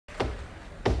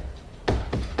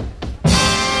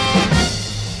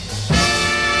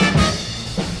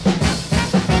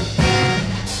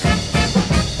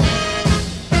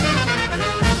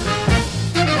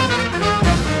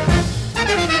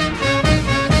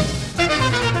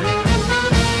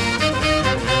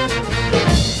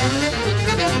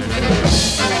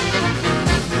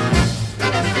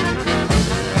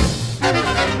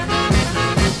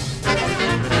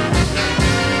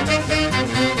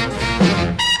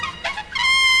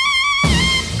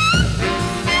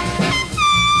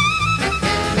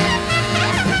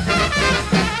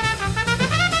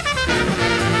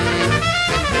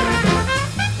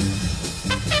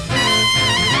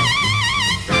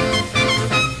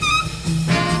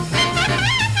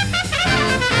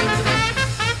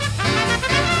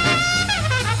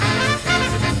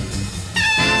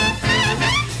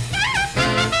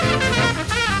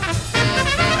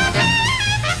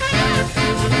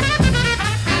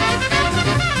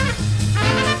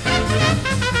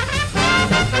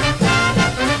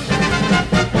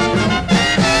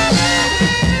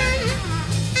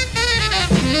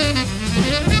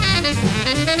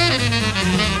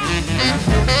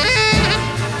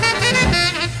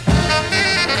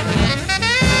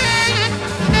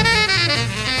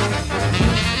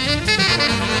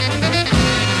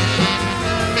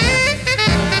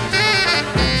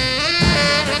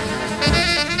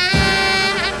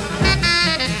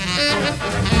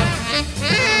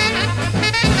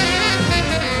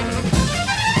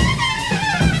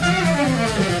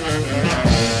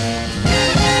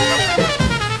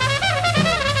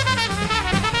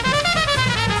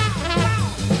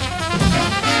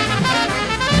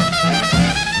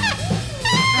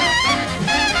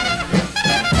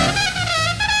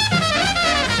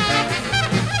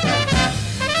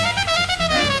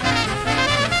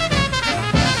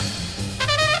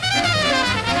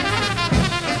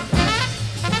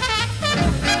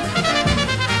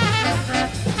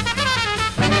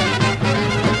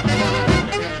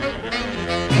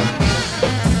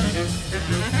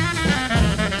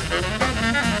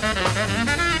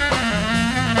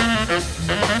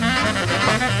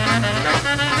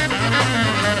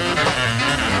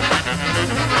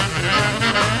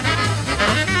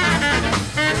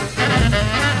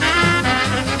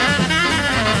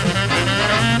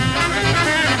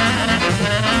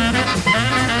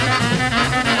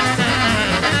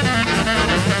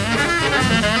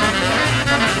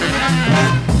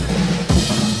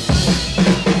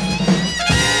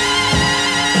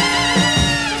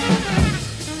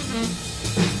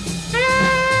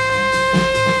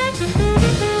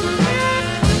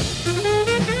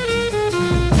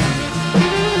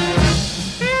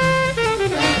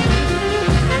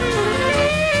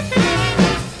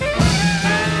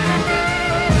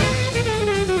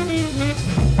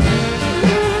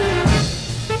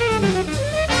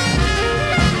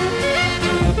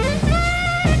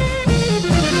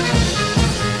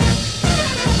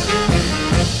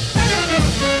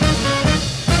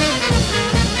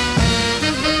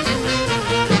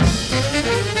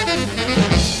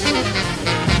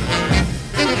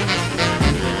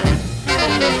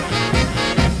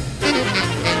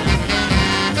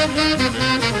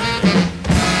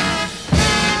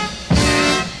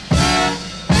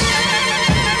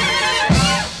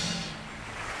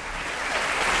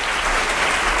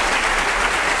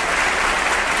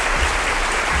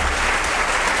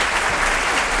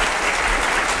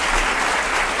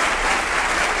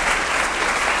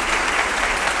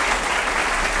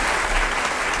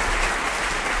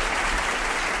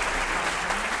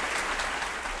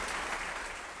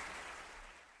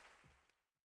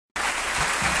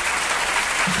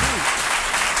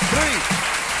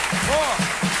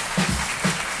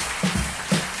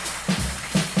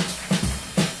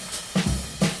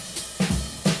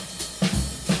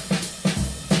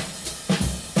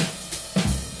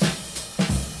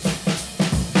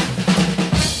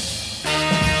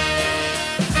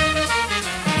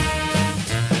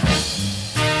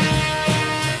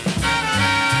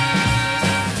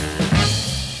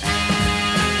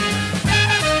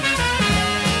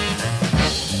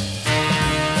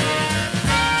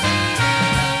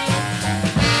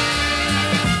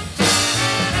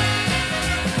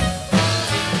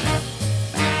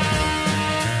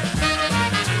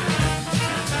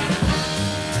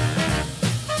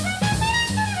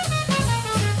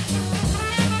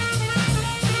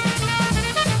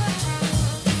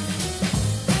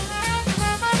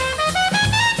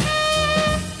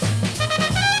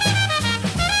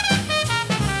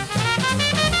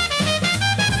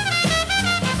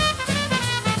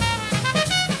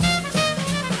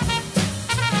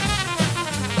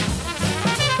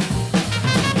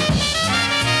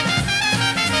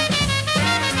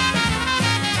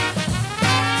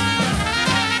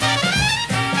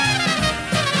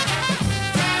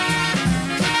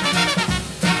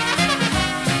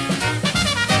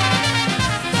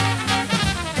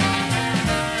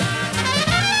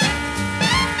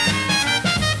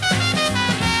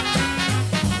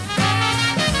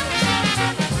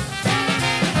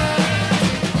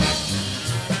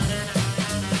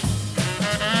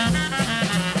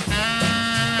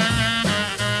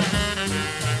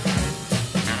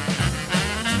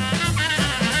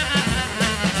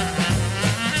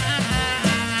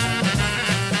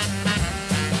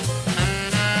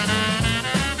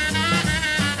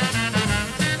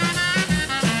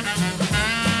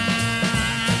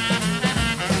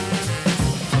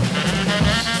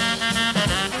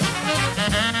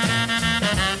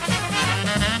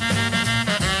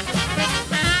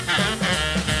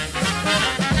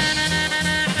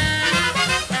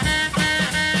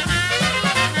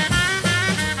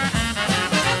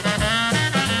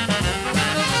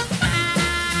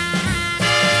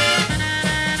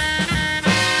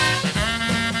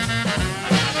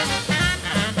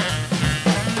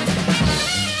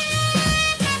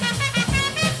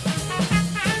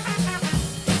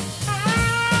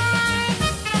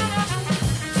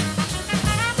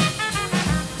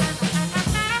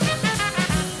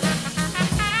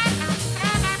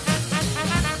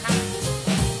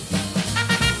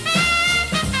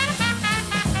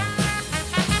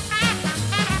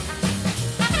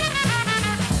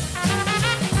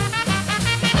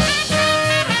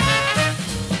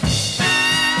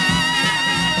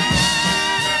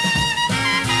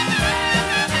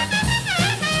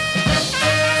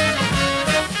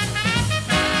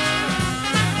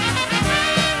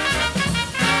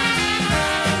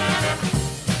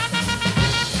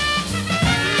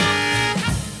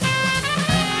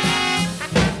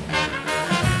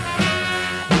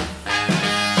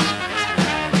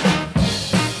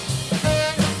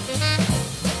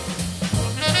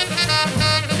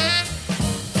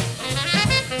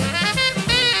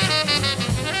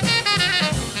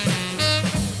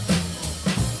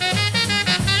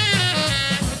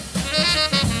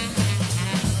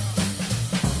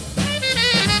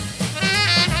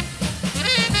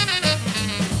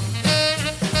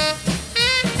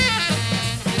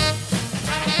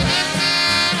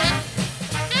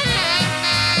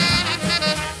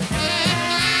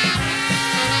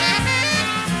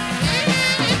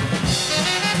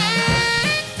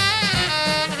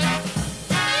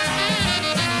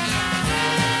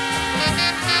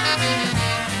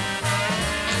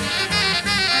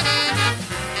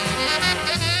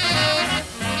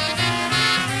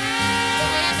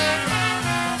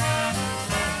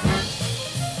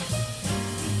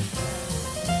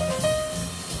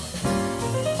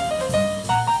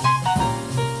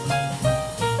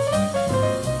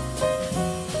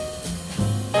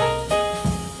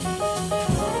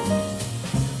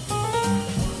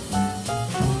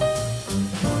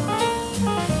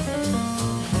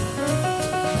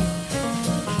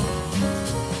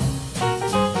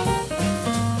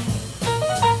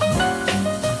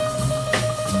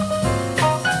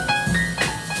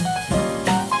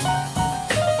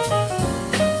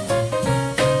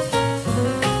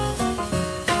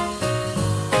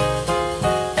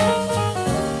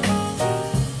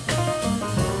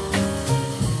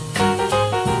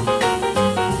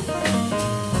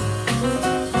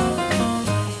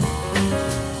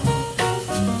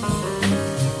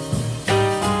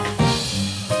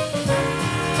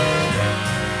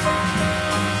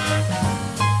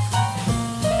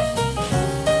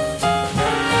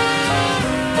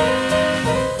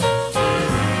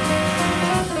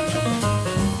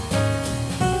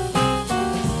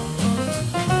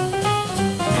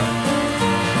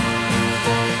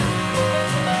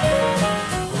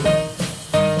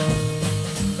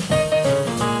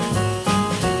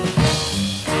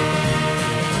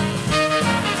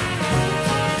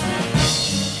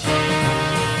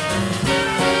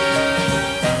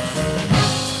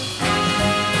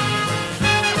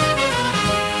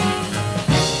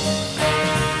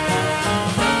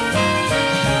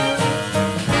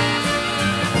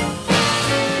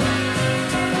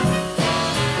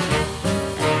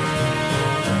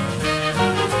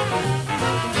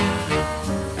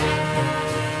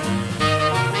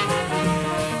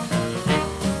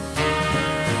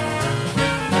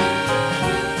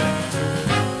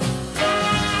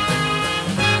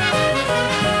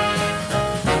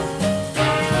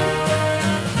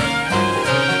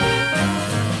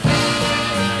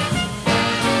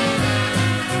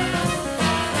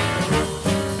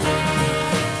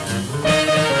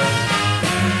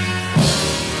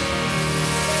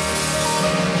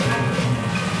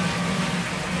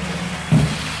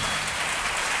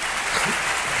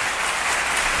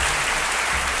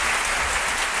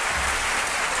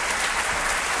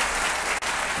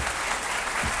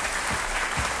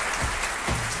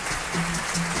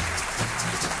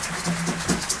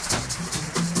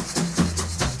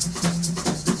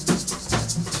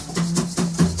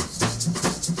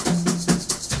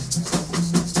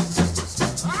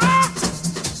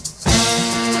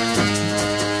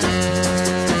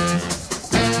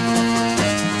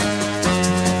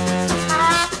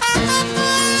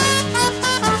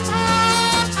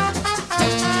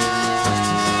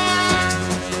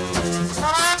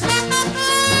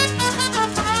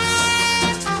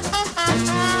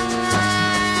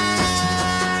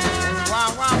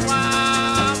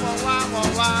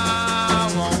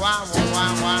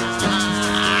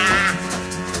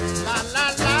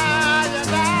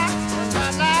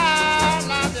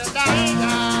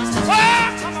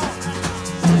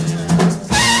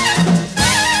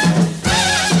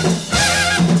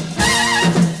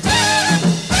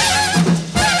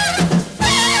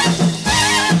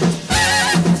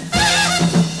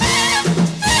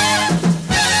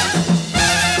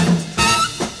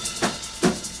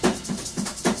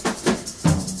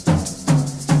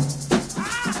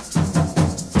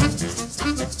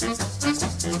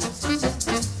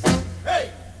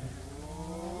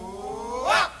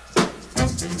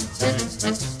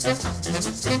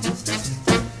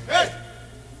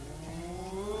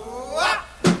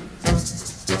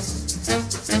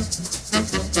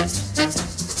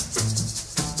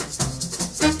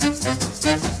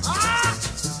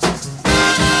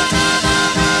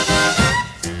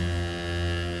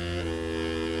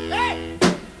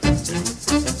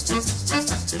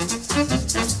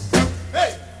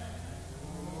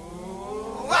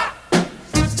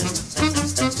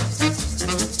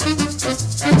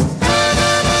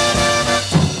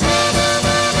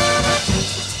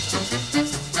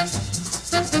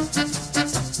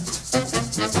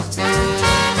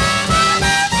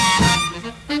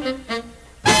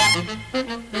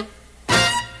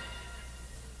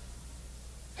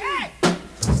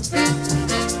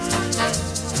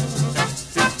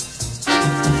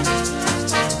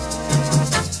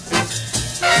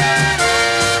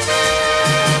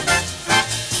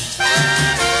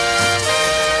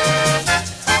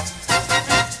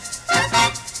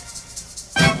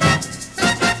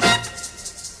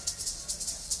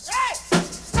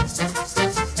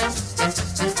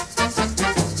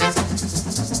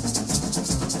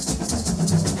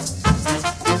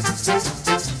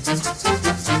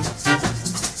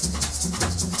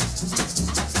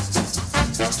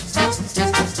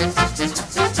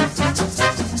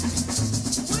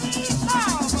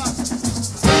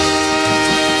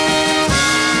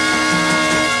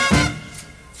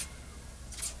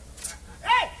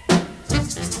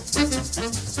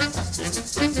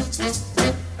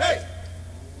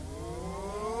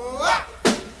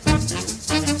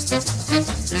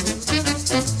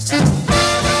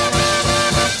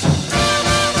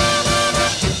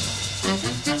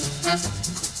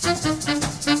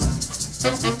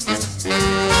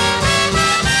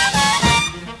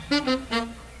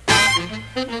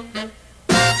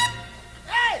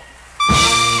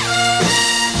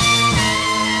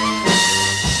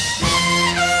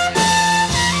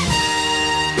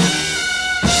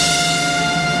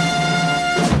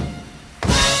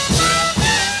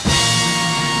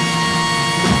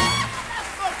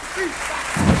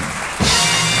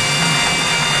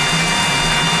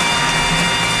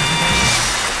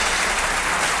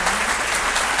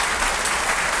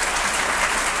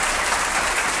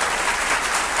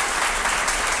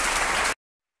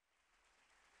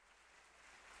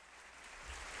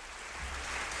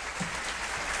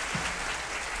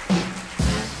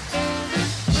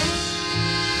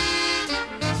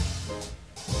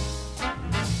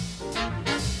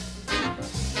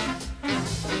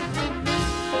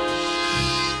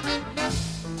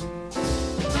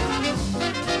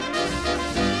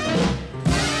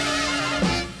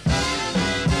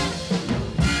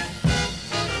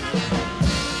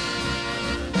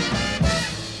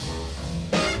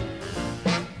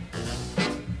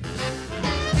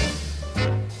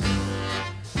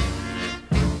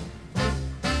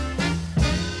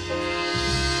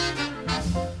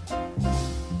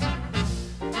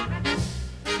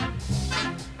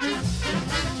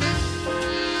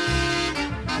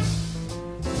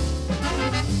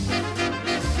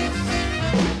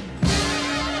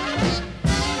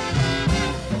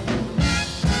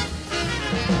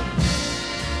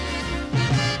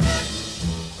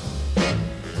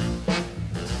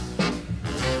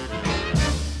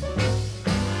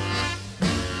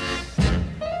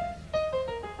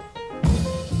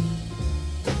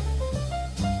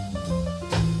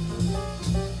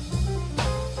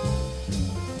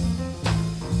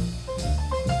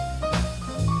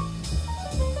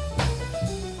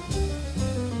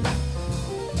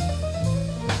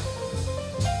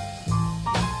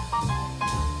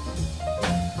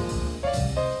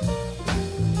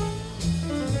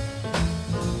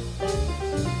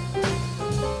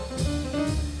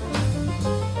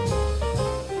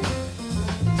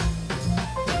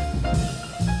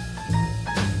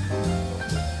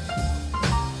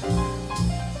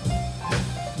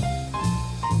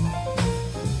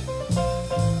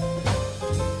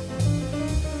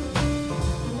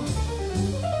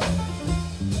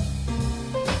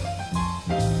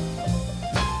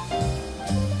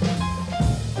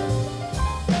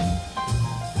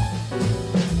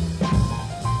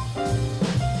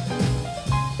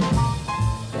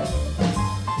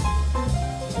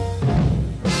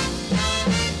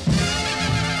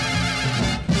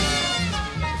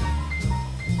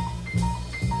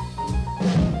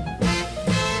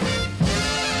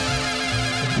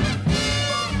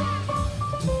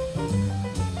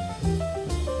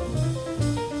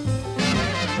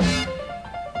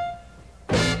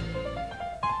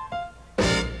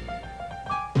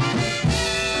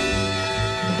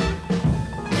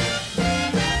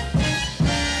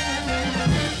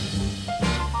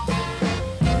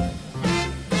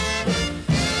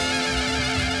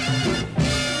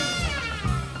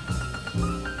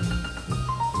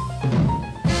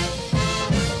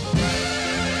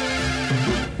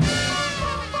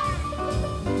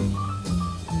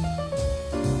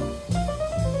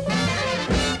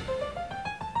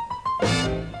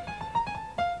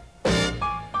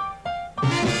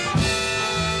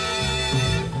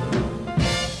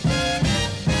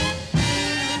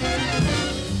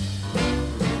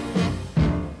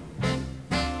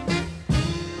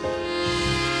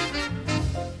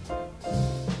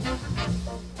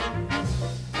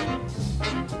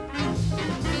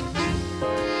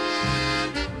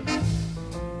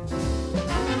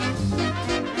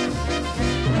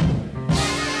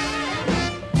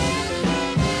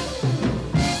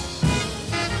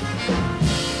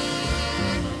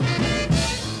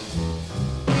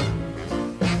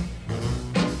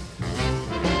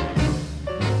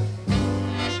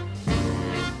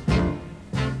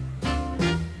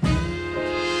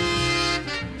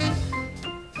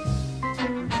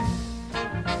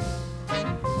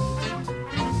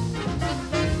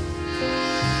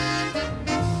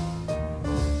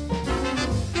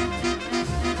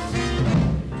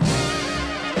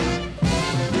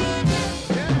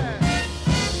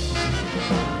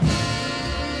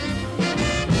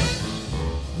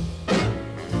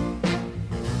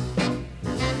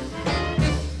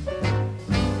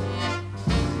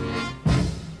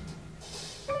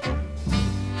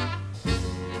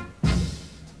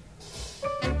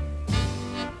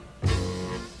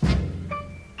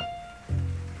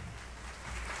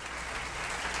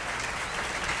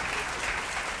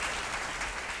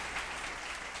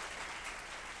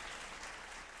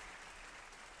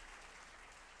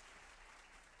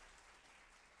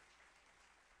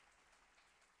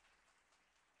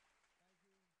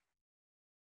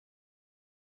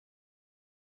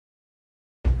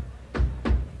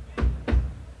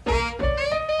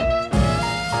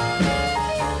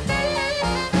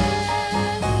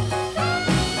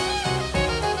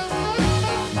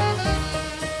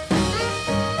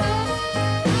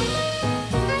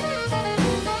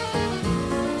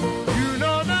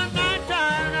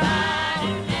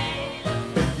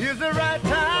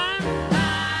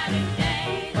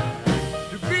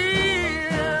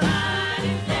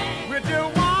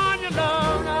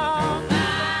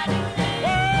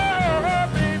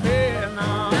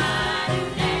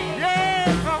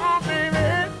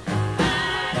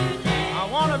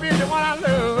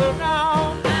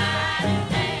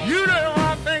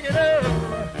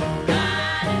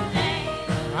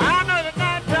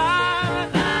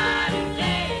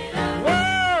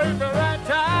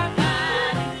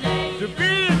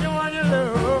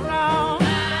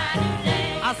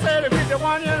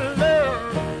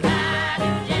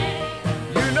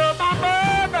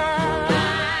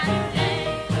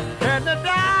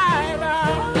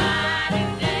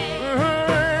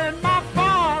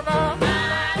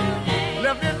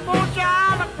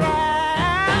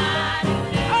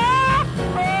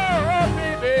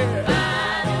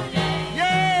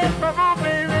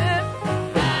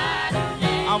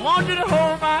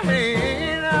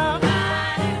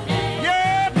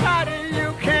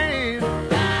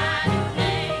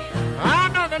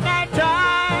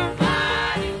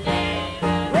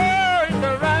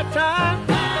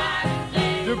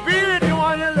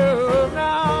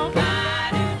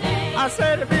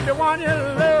one you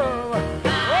love.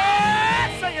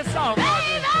 Oh, sing a song, Margie.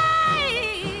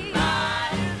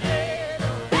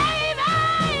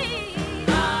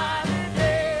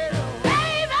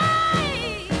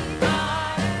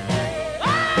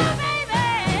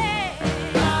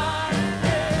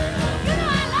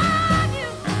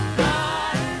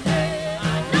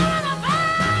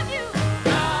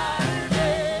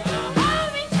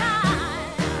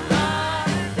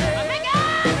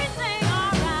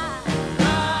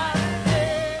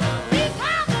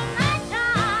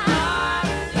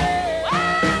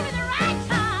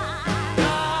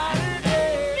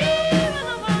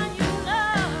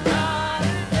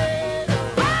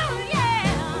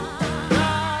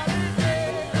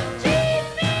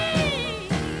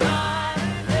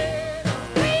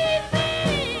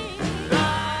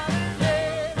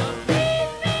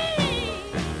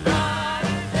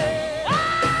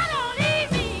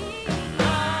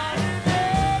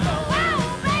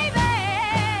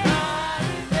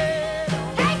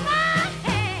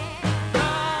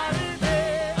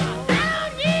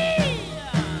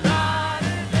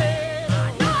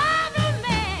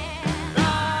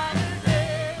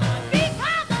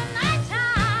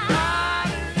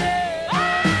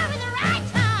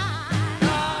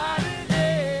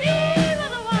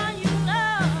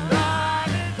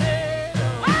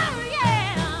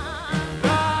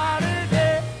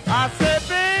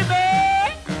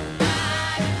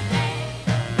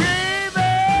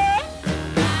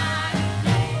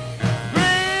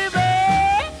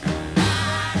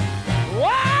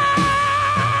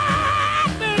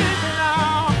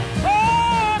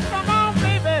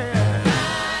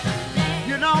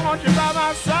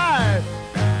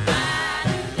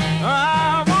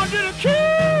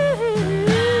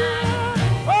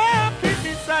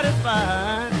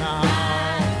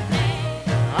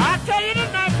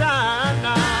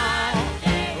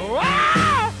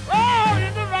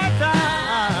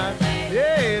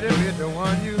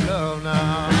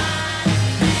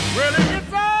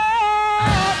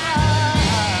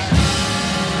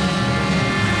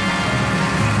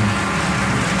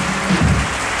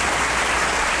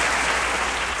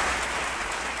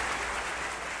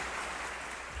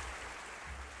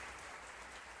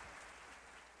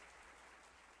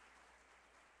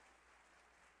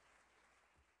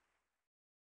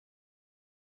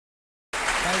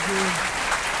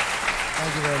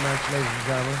 Thank you very much, ladies and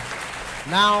gentlemen.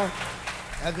 Now,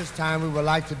 at this time, we would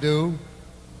like to do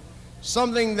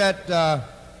something that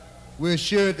we're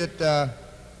sure that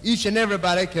each and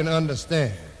everybody can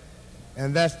understand,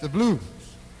 and that's the blues.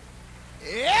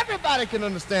 Everybody can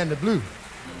understand the blues.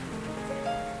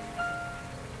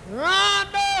 I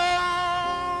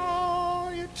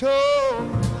know you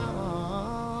told me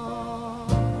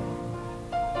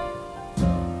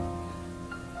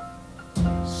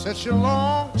such a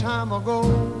long time ago.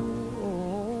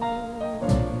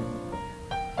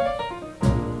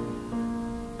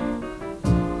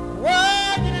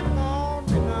 Why did it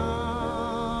want me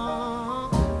now?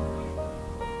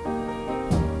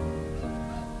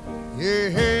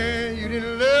 Yeah, you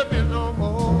didn't love me no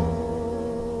more.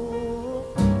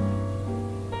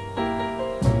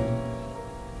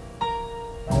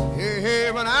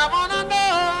 Hey, but I wanna know.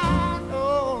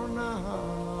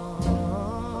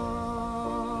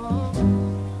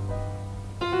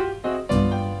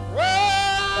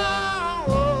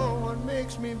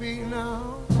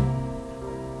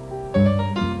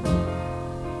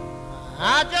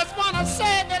 I just want to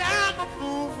say that I'm a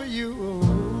fool for you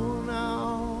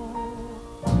now.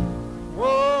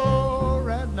 Whoa,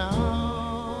 right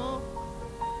now.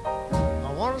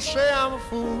 I want to say I'm a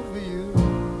fool for you.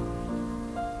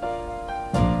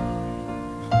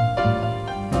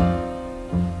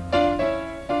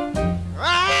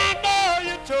 I know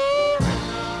you told me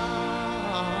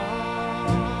now.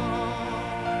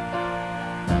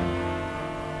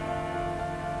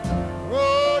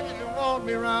 Whoa, you didn't want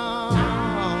me around.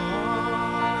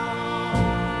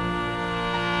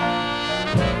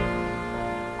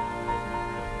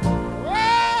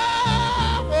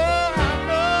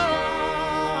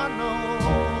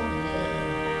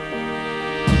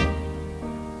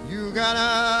 Got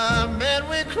a man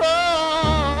we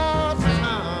cross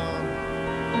town.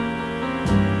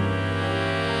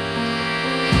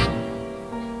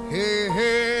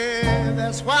 Hey,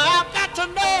 that's why I've got to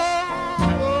know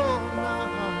now.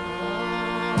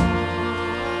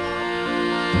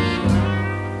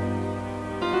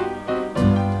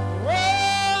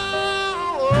 Whoa,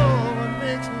 what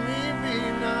makes me be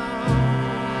now?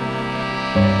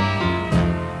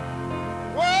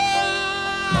 Whoa,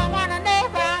 I wanna know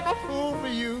if I'm a fool for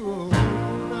you.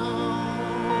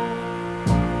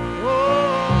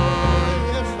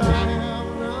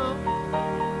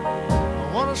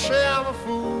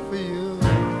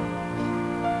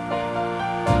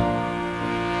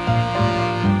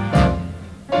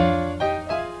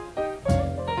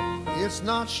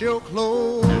 not your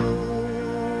clothes.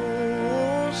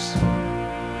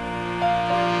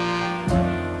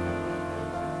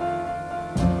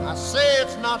 I say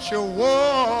it's not your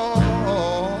walk.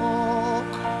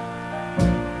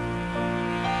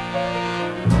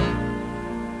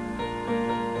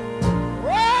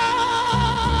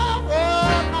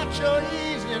 Oh, not your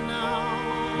easy now.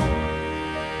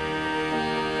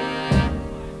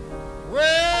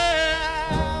 Well,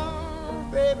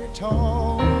 baby,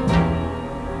 tall.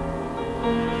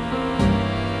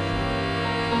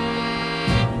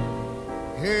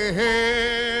 Hey,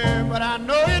 hey, but I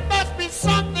know it must be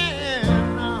something.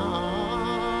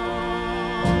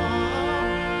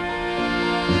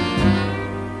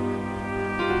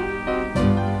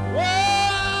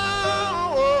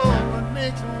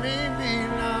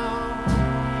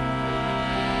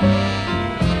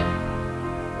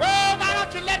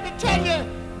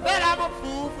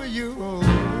 You oh,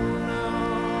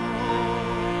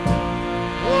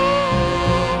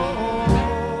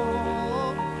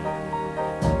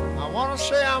 I wanna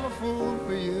say I'm a fool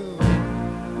for you.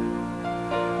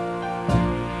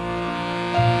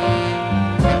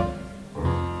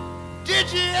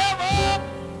 Did you ever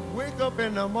wake up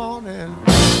in the morning?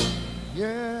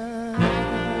 Yeah,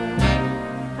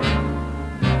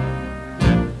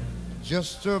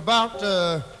 just about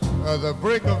the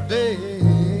break of day.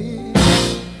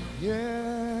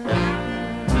 Yeah,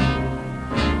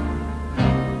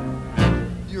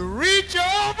 you reach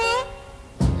over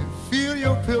and feel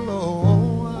your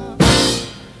pillow.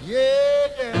 Yeah,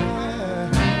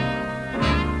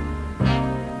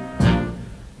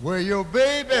 where your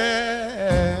baby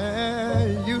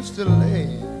used to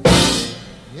lay.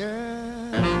 Yeah,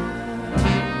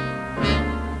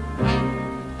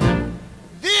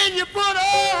 then you put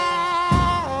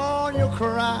on your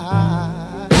cry.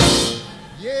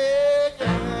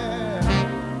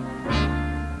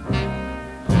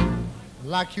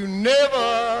 Like you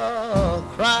never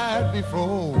cried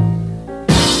before.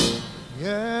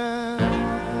 Yeah,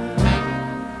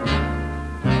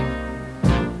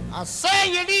 I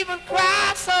say you'd even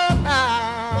cry so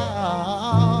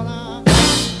loud.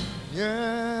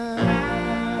 Yeah,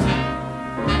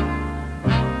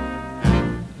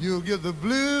 you'll give the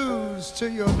blues to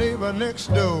your neighbor next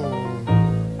door.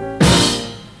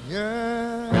 Yeah,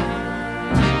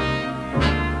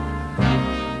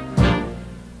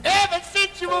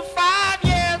 you were 5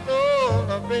 years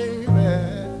old, baby.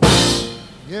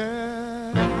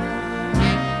 Yeah,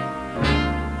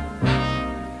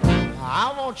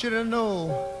 I want you to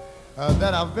know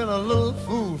that I've been a little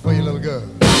fool for you, little girl.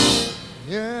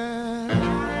 Yeah,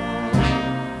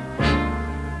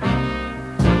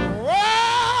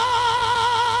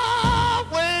 oh,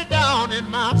 way down in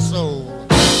my soul.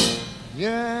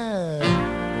 Yeah,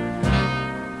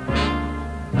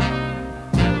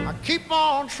 keep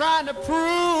on trying to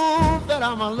prove that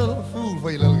I'm a little fool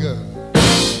for you, little girl.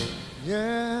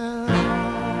 Yeah,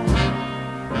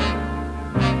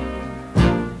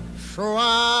 so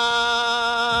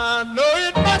I know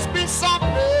it must be something.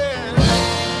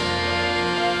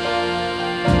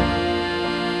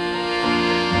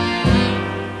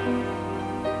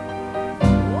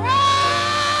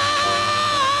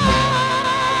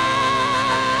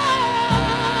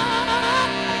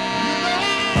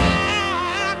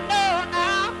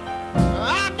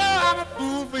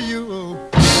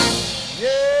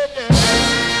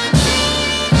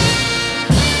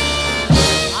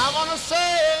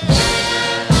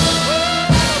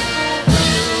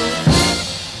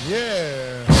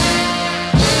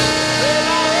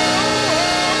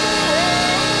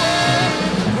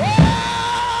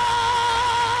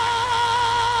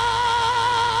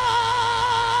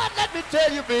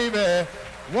 Tell you, baby,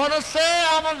 wanna say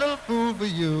I'm a little fool for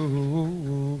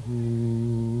you.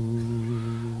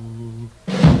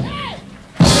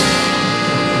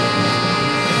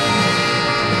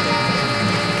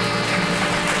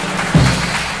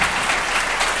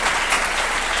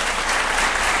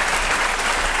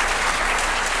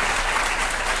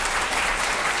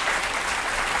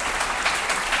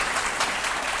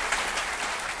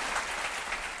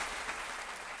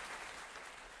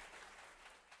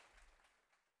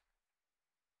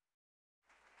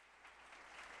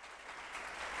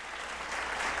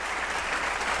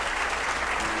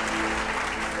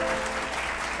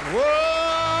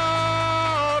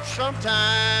 Whoa, sometime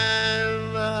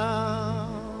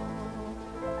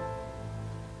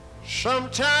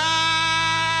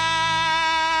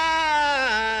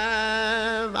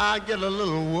I get a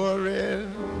little worried.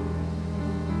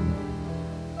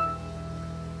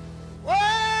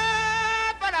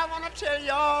 Well, but I want to tell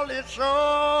y'all it's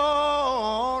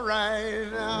all right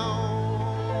now.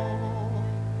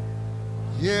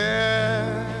 Yeah,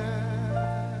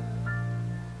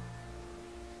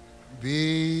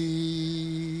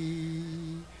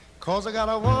 because I got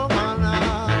a woman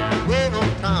way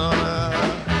on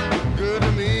town, good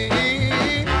to me.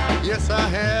 Yes, I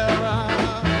have.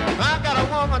 I got a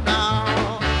woman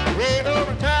now way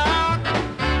over town,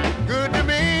 good to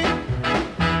me.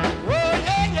 Oh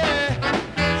yeah, yeah.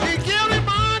 She give me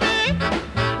money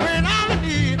when I'm in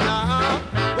need now.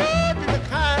 Oh, to the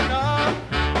kind of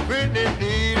friend in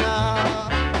need now.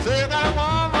 Say I got a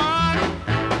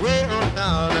woman way on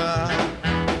town,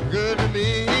 good to me.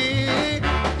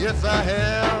 Yes, I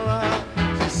have.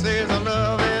 She says I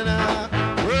love it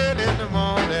early in the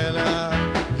morning,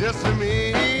 just to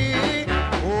me.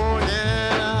 Oh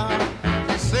yeah.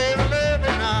 She says I love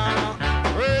it now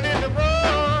early in the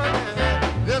morning,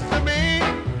 just to me.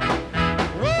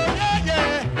 Oh yeah,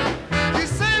 yeah. She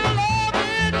says I love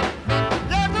it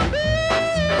just to me.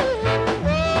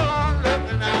 Oh, I'm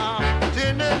looking now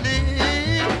tenderly.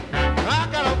 I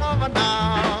got a woman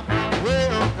now way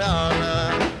on down.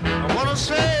 I wanna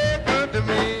say good to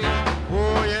me.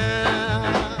 Oh yeah.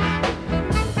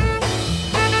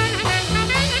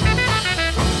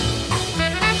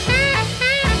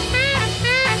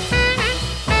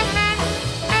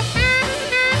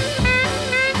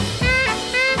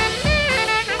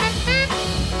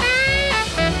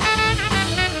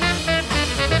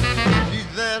 She's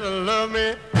there to love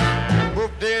me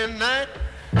both day and night.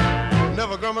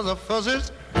 Never grumbles or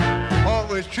fuzzes,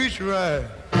 always treats you right.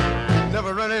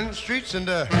 Never running the streets and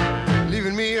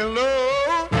leaving me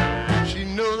alone. She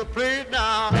knows the place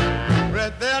now,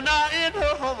 right there now in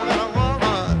her home. I got a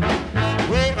woman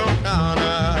way on town,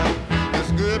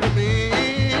 it's good to me.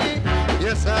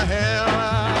 Yes, I have.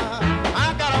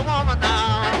 I got a woman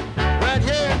now, right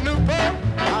here in Newport.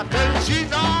 I tell you,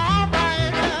 she's all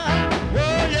right.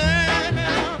 Oh yeah,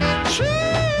 now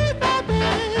she's my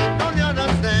baby. Don't you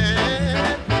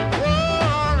understand?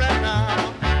 Oh, right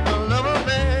now, I love her,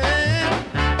 man.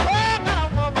 Oh, I got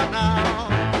a woman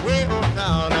now, way on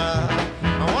town.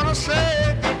 I wanna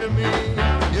say good to me.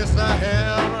 Yes, I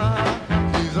have.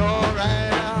 She's all right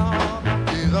now.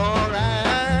 She's all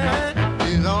right.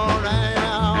 She's all right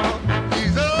now.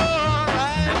 She's all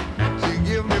right. She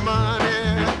give me money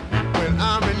when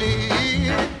I'm in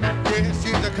need. Yeah,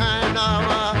 she's the kind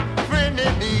of friend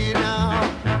in need now.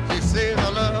 She says I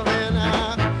love her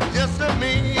now, just to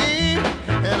me.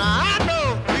 And I know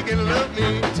she can love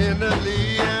me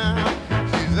tenderly.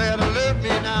 She's there to love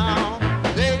me now,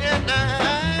 day and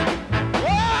night.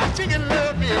 Oh, she can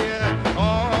love me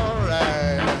all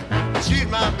right. She's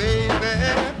my baby.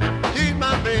 She's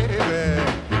my baby.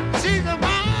 She's my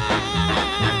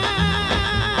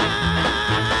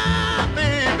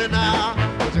baby now.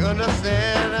 Don't you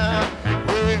understand?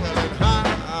 Well, and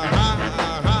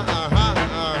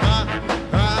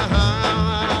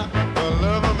I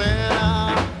love a man.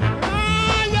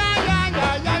 Yeah, yeah, yeah,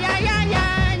 yeah, yeah, yeah,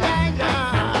 yeah, yeah,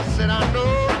 yeah. I said I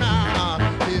know now.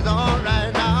 He's all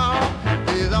right now.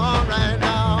 He's all right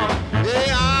now.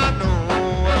 Yeah, I know.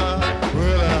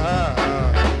 Well,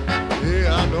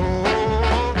 yeah, I know.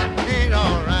 He's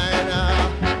all right now.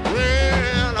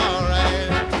 Well, all right.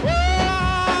 Whoa,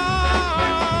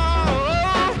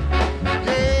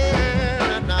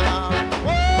 yeah, now.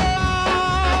 Whoa,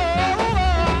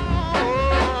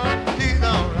 he's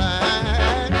all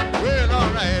right. Well, all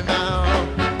right now.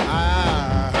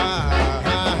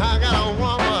 I got a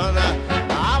woman.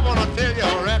 I wanna tell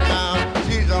you right now.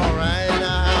 She's all right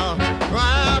now.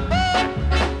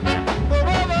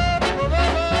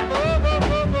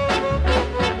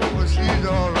 She's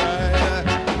all right.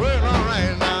 Well, all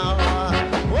right now.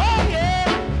 Oh yeah.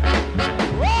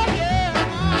 Oh yeah.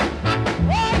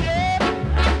 Oh yeah.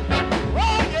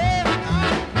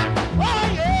 Oh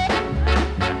yeah.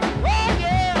 Oh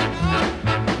yeah.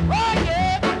 Oh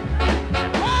yeah.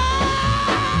 Oh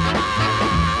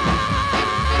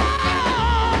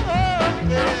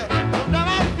yeah. Sometimes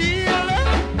I feel it,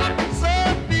 so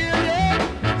feel it.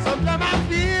 Sometimes I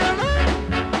feel it,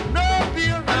 no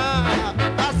feel now.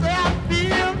 I say I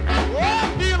feel, oh, I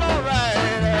feel all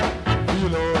right.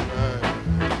 Feel all right.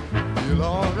 Feel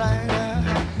all right.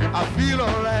 I feel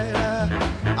all right.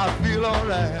 I feel all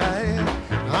right.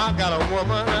 I got a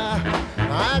woman.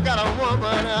 I got a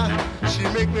woman. She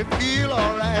make me feel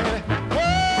all right.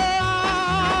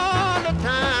 All the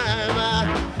time.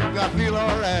 I feel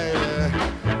all right.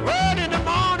 Early in the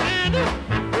morning,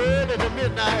 early in the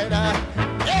midnight,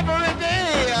 every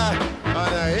day,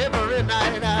 every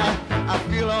night, I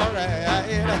feel all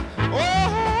right. Oh,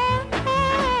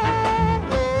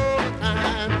 all the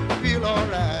time, feel all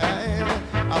right.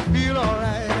 I feel all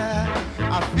right.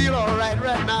 I feel all right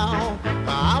right now.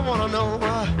 I wanna know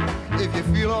you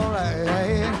feel all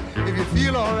right, if you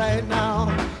feel all right now,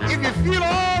 if you feel all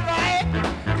right,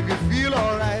 if you feel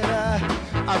all right,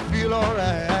 I feel all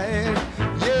right.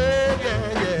 Yeah,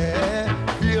 yeah, yeah,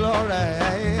 feel all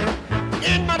right.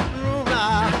 In my room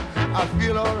now, I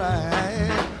feel all right.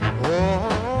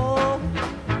 Oh,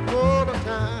 all the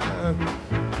time,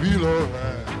 feel all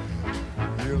right,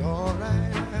 feel all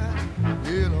right,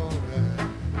 feel all right.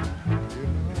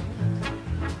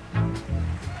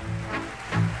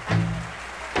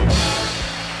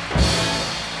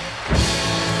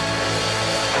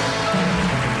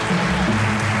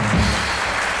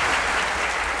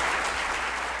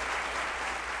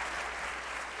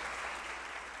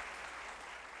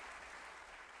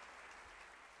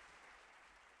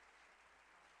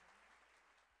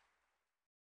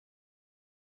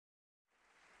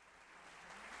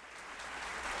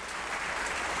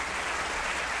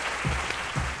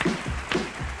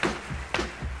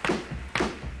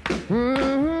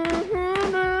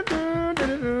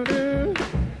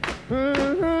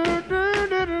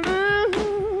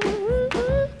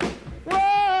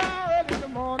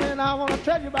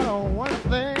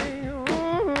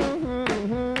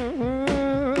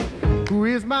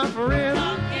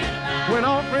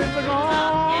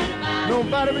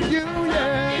 Nobody but you,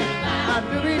 yeah. I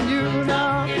do mean you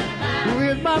now. Who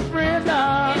is my friend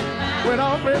now? When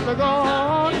all friends are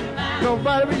gone,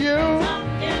 nobody but you.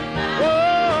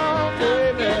 Oh,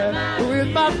 baby. Who is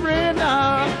my friend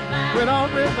now? When all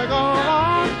friends are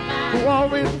gone, who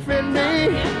always defend me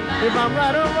if I'm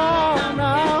right or wrong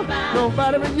now?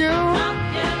 Nobody but you.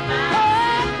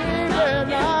 Oh, baby,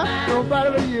 now. Nobody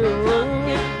but you.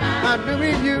 I do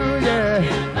mean you, yeah.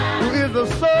 Who is the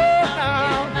soul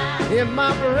now? In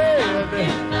my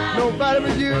parade, nobody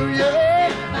but you, yeah.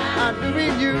 I do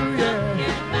mean you, yeah.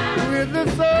 Who is the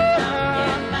sun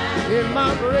in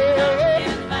my parade?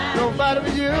 Nobody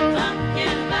but you.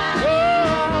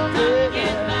 Oh,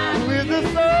 yeah. Who is the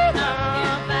sun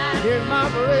in my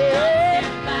parade?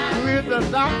 Who is the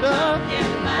doctor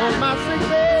on my sick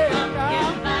bed?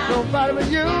 Nobody but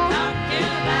you.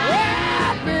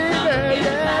 Yeah, baby,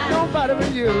 yeah. Nobody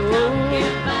but you. I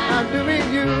do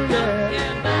mean you, yeah.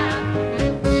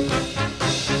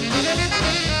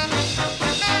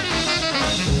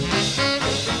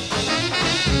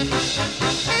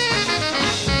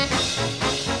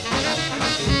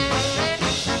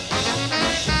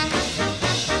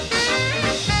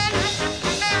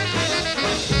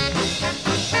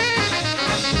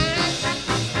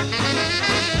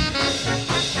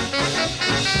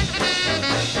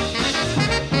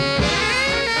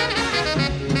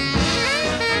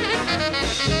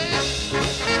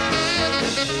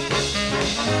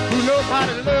 How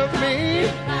to love me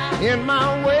in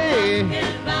my way.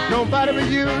 Nobody but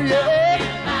you, yeah.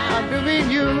 I do mean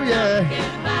you, yeah.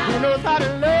 Who knows how to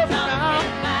love me now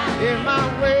in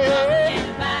my way?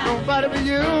 Nobody but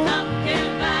you.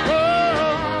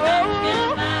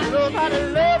 Oh, knows how to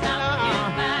love me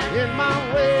now in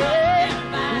my way.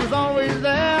 Who's always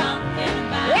there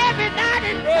every night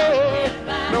and day.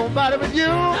 Nobody but you.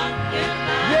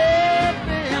 Yeah,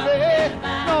 baby.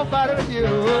 Nobody but you.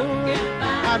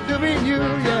 I do mean you,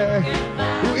 yeah.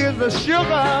 Who is the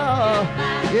sugar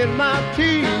in my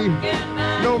tea?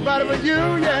 Nobody but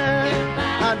you, yeah.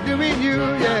 I do mean you,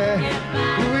 yeah.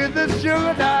 Who is the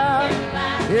sugar now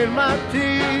in my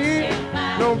tea?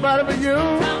 Nobody but you.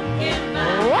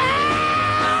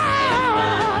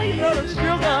 Wow, you know the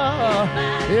sugar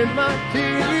in my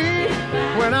tea.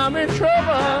 When I'm in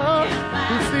trouble,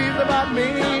 who sees about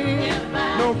me?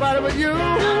 Nobody but you.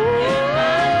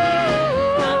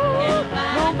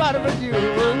 Nobody but you.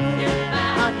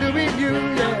 I do mean you,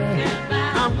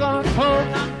 yeah. I'm gonna talk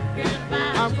about,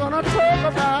 I'm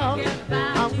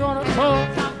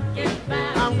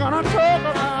gonna talk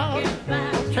about,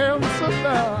 tell my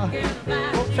sister,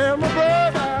 tell my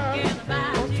brother,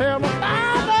 tell my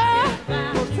father,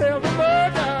 tell my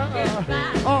mother,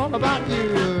 all about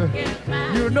you.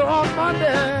 You know on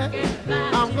Monday,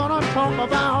 I'm gonna talk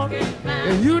about,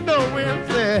 and you know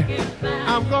Wednesday,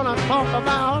 I'm gonna talk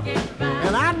about,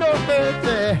 and I know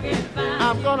Thursday,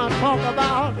 I'm gonna talk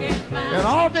about, and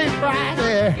all day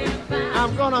Friday,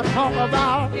 I'm gonna talk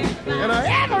about, and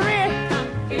every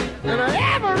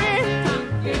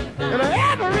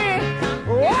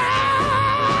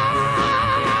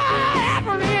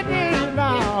day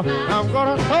now, I'm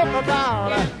gonna talk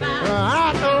about,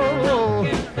 I know,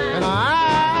 and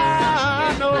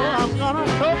I know I'm gonna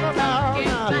talk about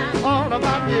all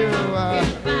about you.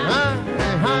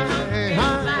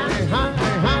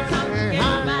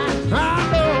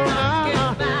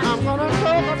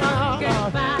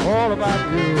 All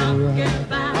about you.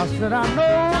 I said I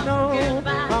know,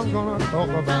 I'm you gonna talk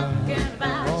about? Talking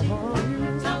about you.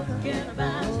 Talking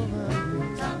about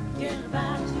you. Talking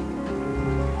about you.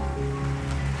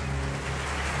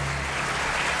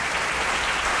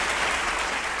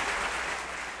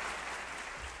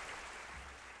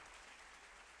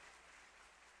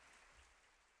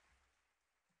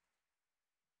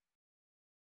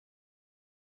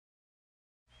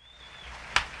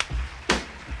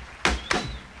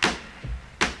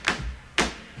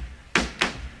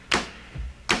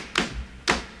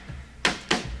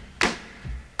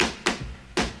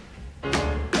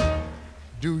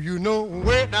 Do you know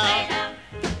way down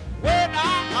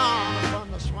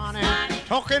from the Swanee,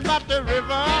 talking about the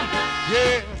river?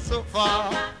 Yeah, it's so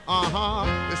far,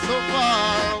 it's so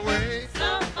far away.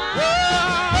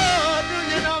 Whoa,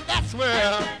 do you know that's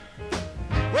where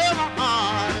my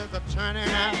heart is a turning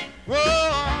at? Whoa,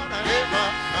 the river,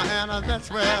 and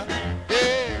that's where,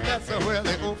 yeah, that's where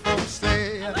the old folks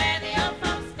stay. Where the old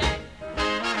folks stay.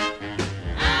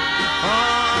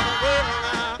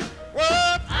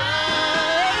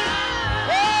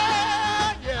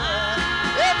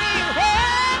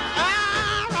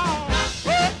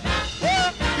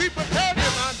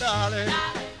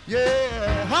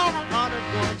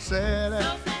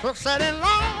 So sad and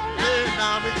lonely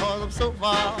now because I'm so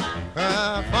far,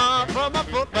 far from my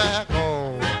foot back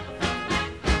home.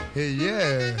 Hey,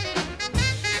 yeah.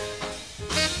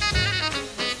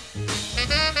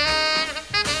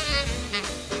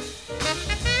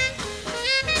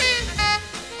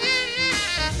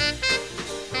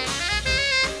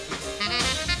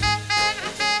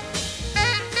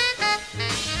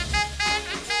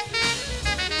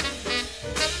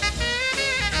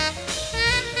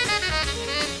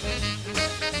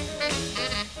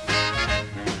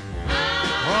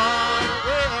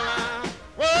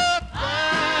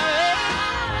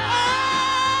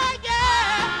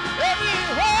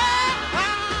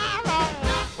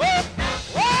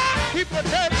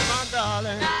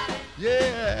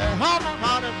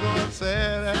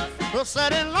 So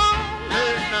sad and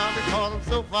lonely now because I'm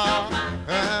so far,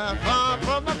 far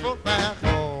from my foot back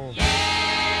home.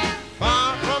 Yeah.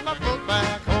 Far from my foot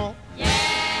back home.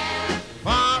 Yeah.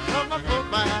 Far from my foot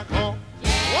back home.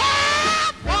 Yeah.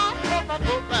 Whoa, far from my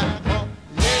foot back home.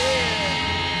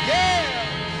 Yeah,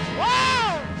 yeah,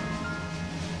 whoa.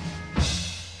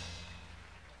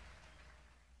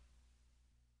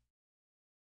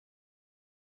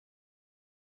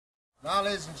 Now,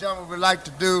 ladies and gentlemen, we'd like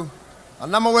to do a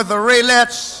number with the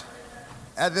Raylettes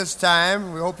at this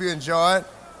time. We hope you enjoy it.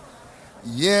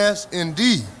 Yes,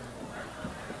 indeed.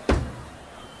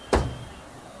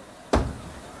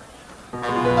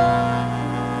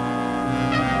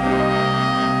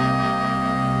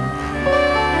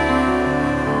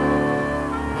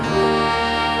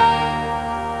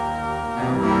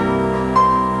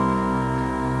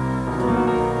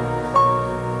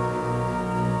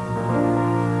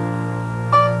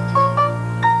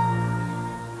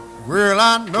 Well,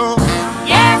 I know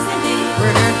Yes, indeed.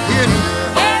 when it hits you,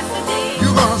 Yes, indeed.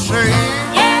 you're gonna say,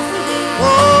 Yes, indeed.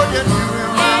 oh, yes, you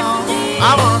will now.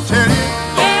 I wanna tell you,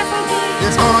 Yes, indeed.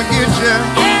 it's gonna get you.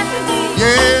 Yes, indeed.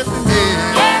 Yes, indeed.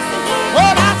 Yes, indeed.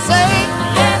 What I say,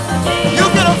 Yes, indeed. you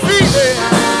get a feeling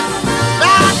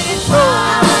down in your soul.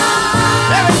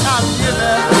 Every time you hear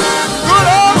that good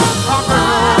old rock and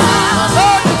roll, I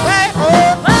know you say, oh,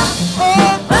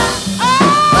 oh,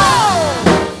 oh.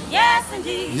 Yes,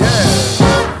 indeed. Yeah,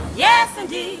 Yes,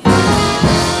 indeed.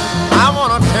 I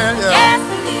wanna tell you, Yes,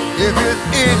 indeed. if it's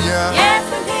in you, Yes,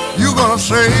 indeed. you gonna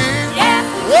say, Yes,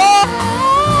 whoa,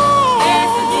 yes,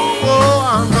 indeed.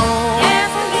 oh, I know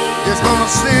Yes, indeed. it's gonna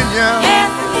send you.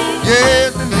 Yes, indeed.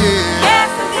 Yes, indeed. Yes,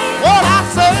 indeed. What I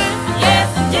say, Yes,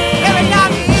 indeed. every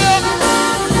time you hear it,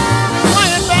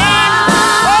 swing it back,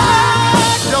 oh,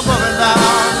 jump up and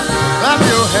down, clap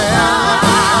your hands.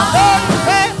 I know you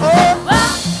say, oh,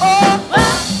 oh,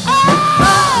 oh.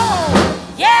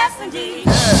 Yes, indeed.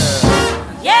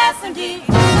 Yeah. Yes, indeed.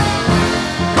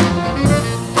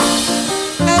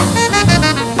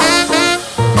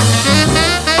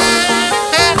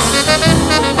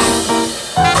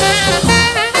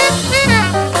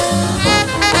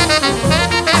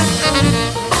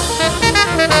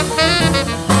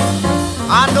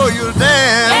 I know you'll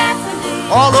dance Yes,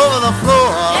 indeed. all over the floor.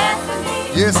 Yes,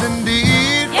 indeed. Yes,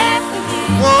 indeed. Yes,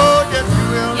 indeed. Oh, yes, you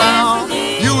will now.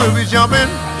 indeed. You will be jumping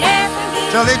Yes,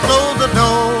 indeed. till they close the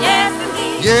door. Yes,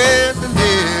 indeed. Yes,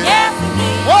 indeed. Yes,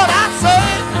 indeed. What I say,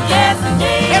 Yes,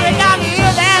 indeed. every time you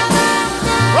hear that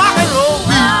rock and roll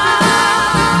beat,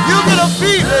 you get a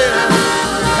feeling.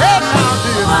 Head down to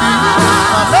your feet.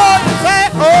 I know you say,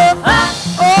 oh,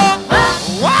 oh,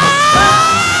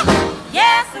 wow.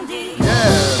 Yes, indeed.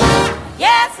 Yeah.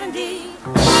 Yes, indeed.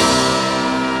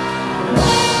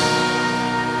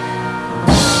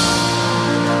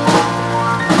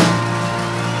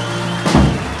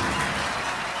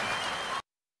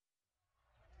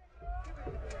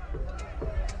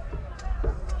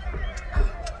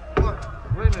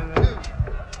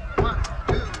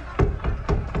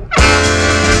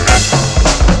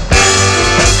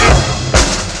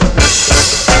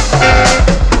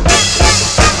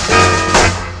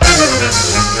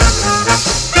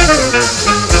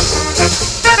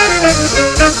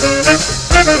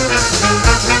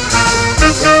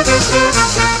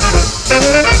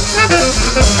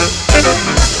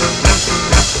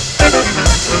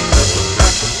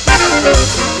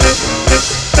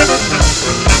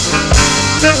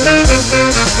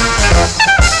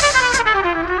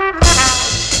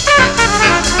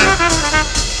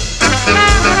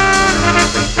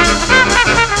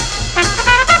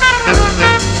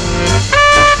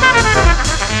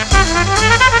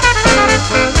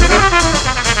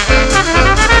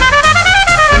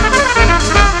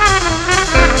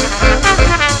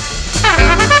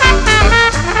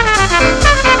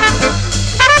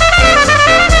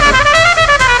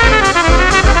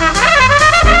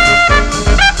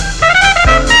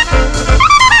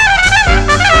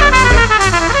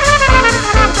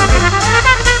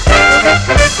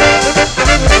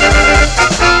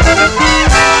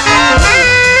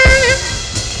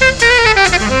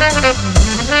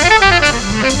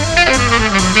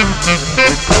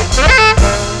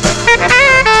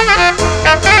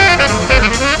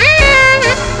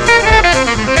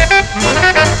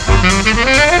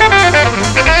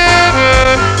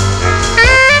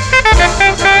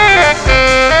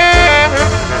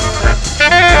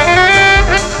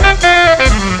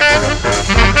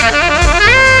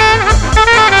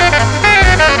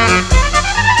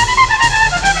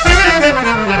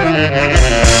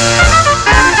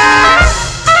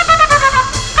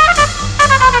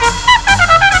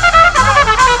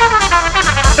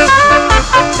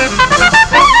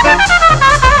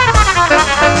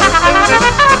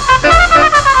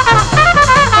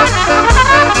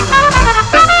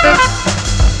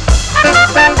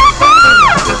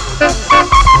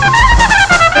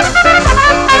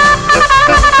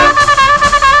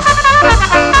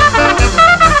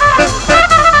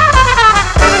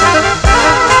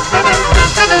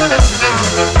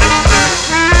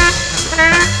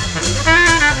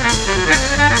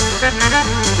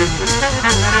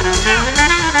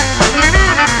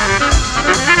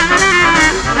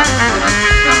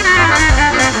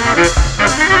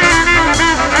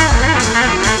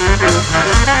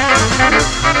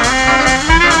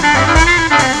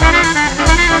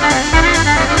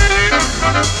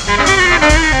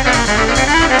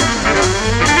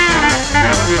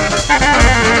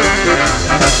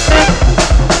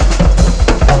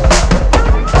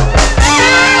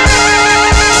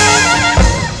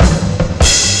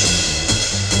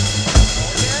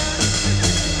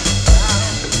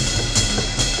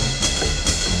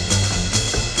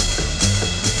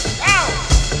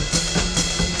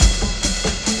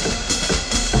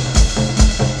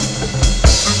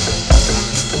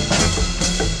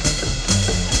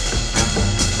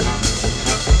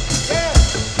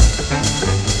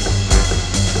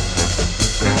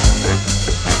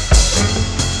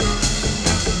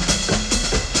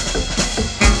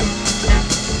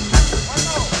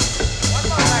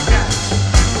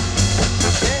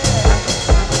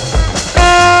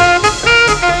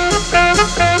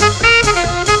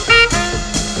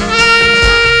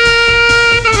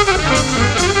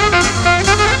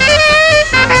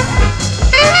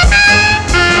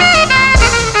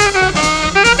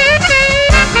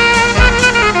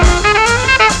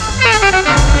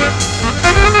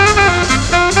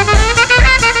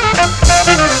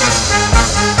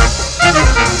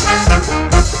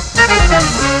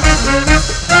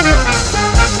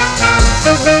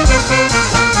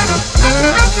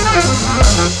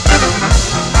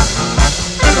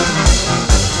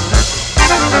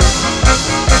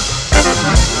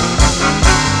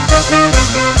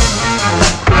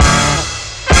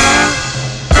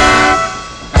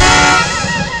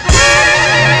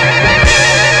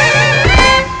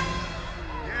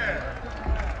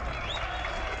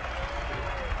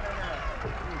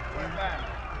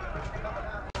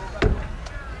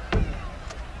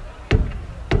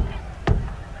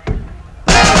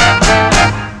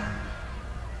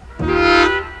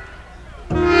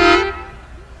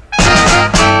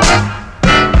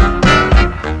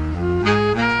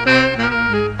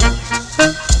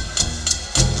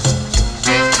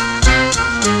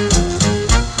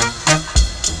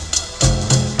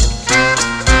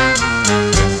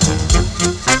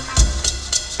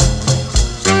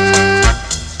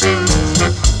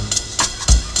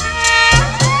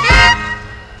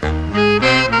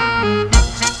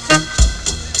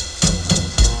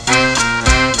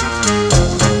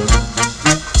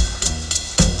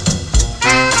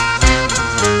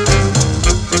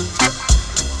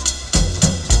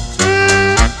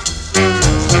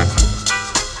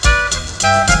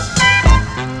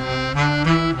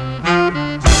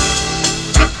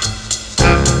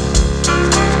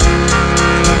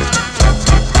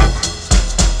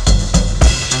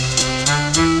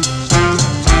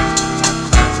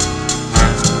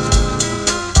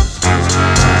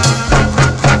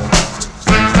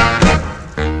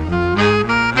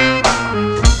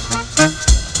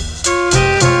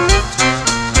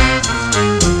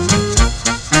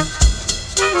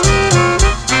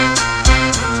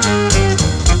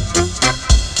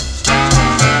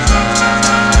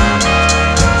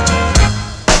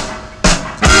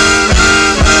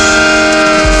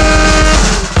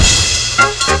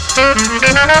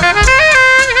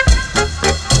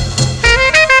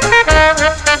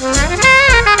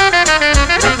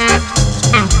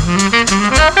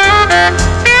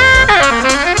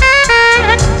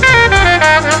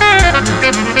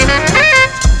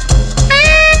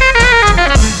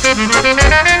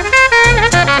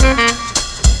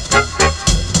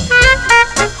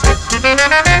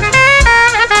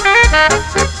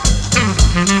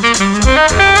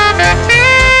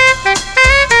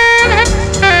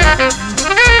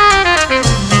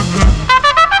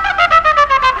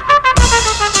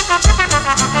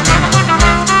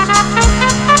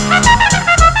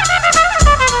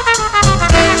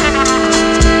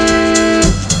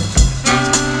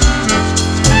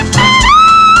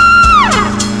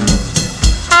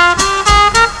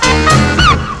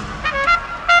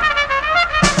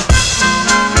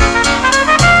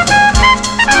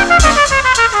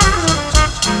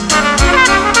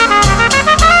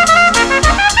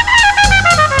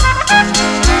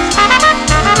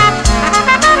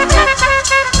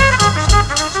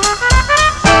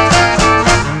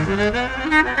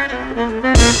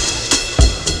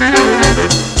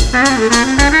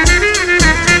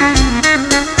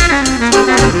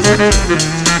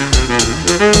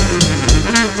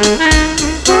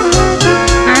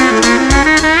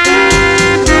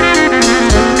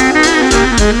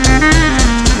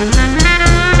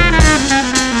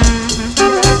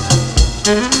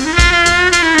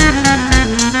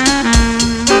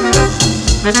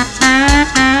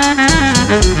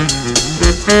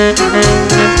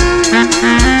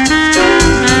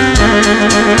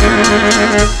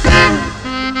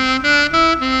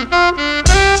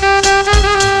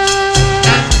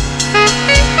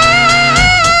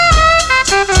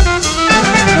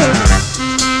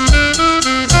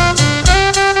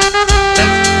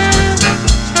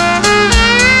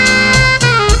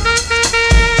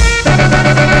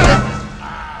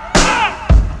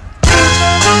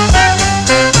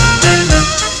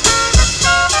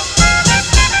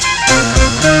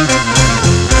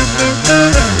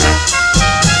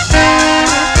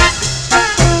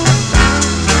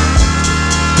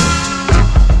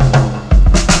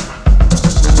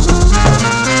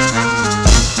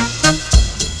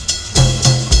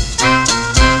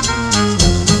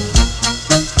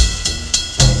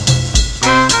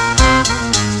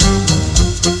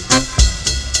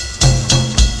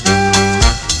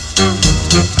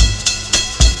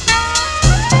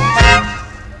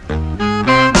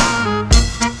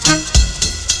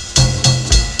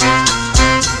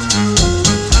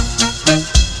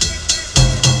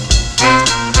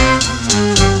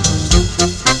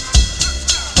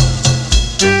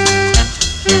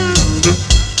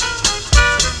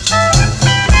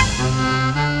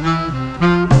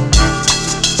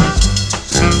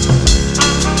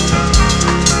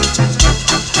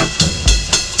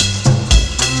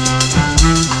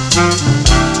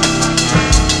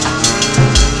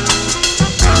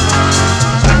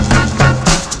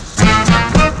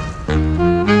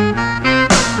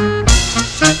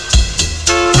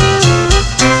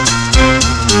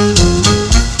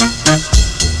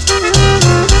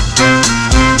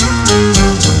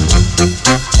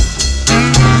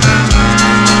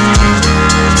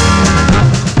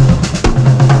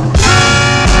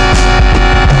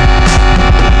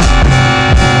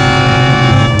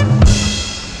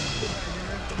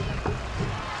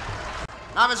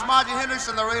 Now, Miss Margie Hendricks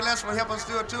and Lorraine Lance will help us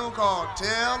do a tune called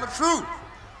Tell the Truth.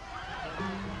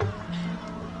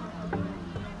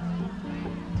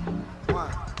 One,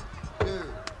 two,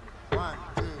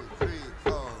 3,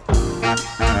 4.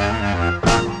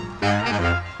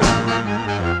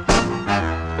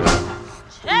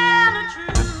 Tell the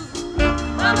truth,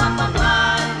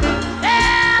 tell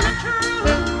the truth,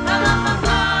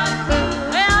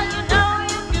 well, you know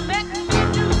you can make me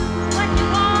do what you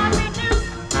want me to.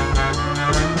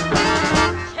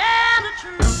 Tell the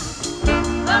truth,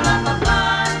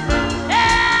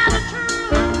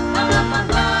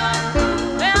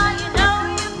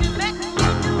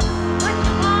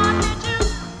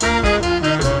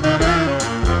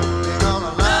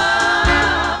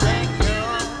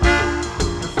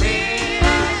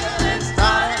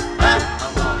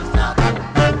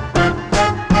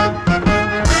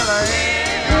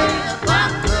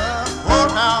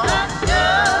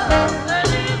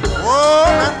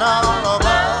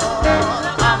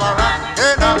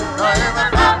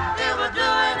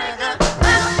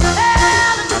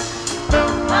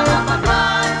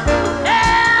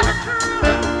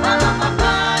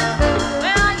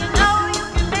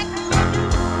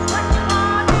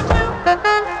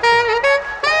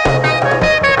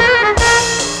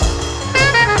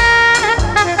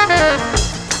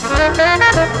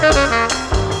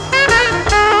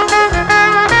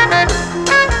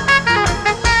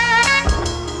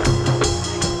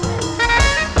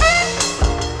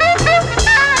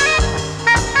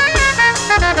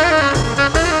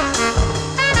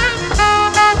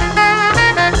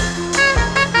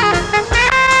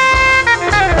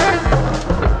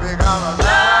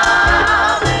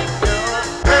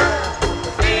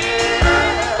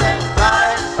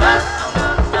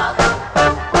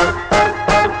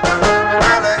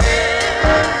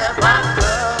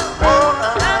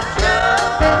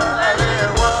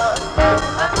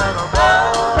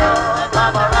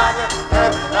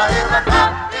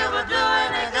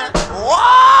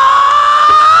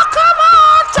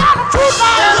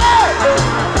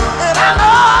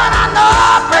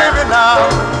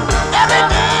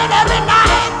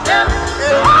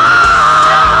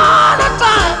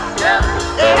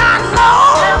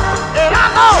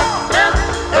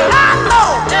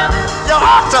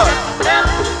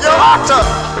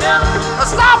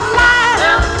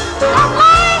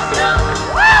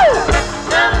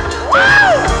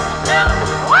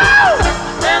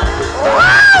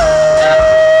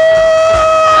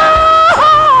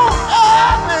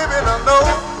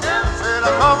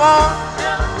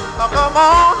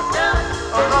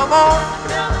 come on,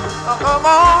 come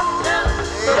on.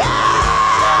 Yeah,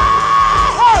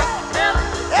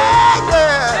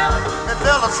 yeah. And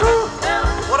tell the truth.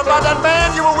 What about that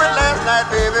man you were with last night,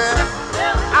 baby?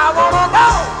 I wanna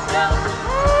know.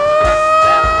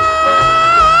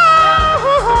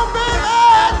 Oh, baby,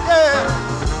 yeah.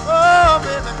 Oh,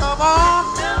 baby, come on.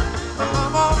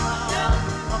 Come on now.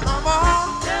 Come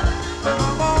on.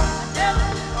 Come on.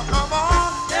 Come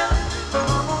on.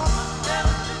 Come on.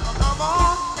 Come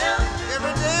on.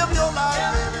 Every day of your life,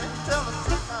 baby. Tell the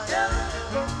truth.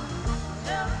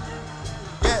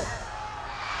 Yeah.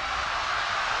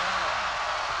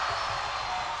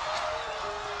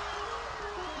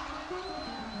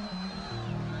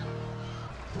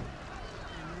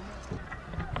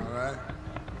 All right.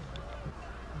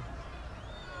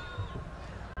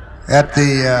 At the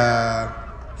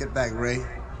get back, Ray.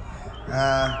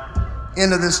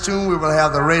 End of this tune, we will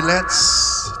have the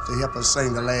Raylettes to help us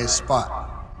sing the last spot.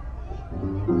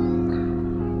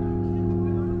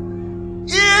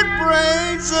 It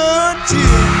brings a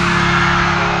tear.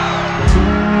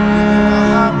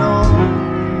 I know.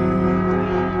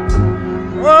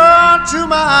 Oh, to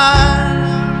my eyes.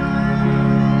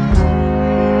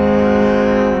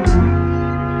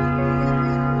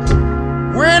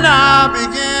 When I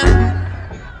begin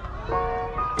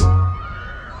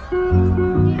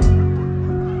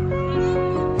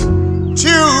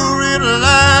to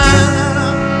realize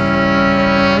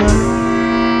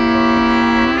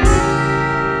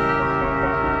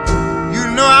you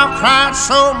know I've cried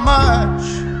so much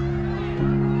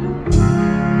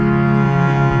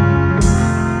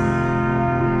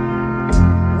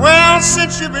well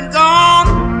since you've been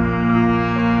gone.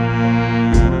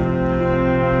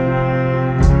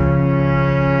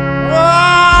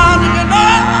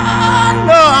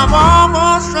 I'm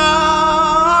almost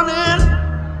drowning.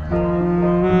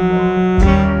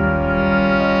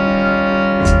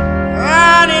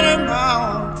 I didn't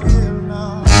know till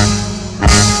now.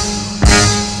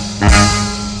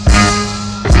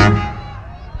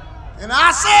 And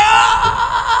I say,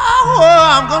 oh,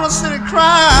 I'm gonna sit and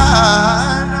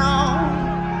cry now.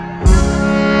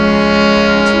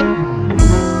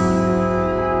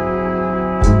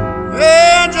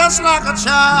 Yeah, just like a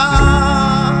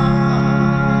child.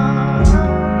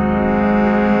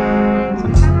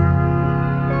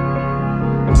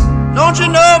 Don't you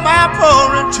know my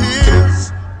pouring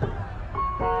tears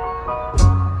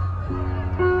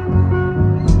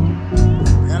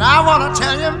and I want to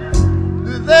tell you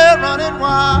that they're running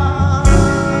wild.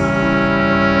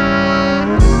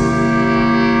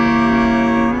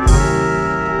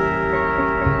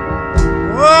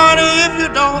 What if you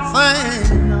don't think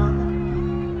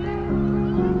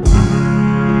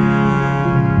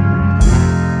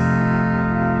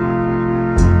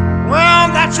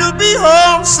that you'll be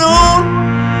home soon?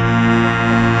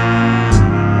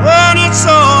 When it's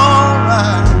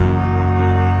alright,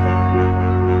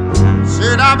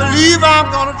 said I believe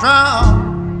I'm gonna drown.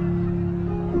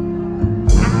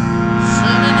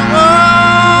 Said in the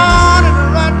water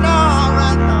right now,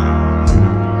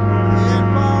 in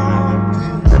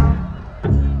mountain.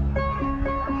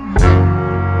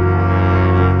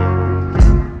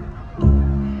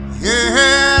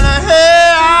 Yeah,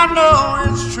 I know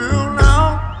it's true now.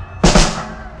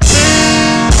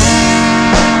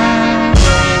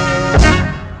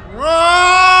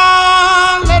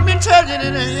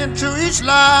 Into each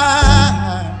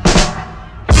line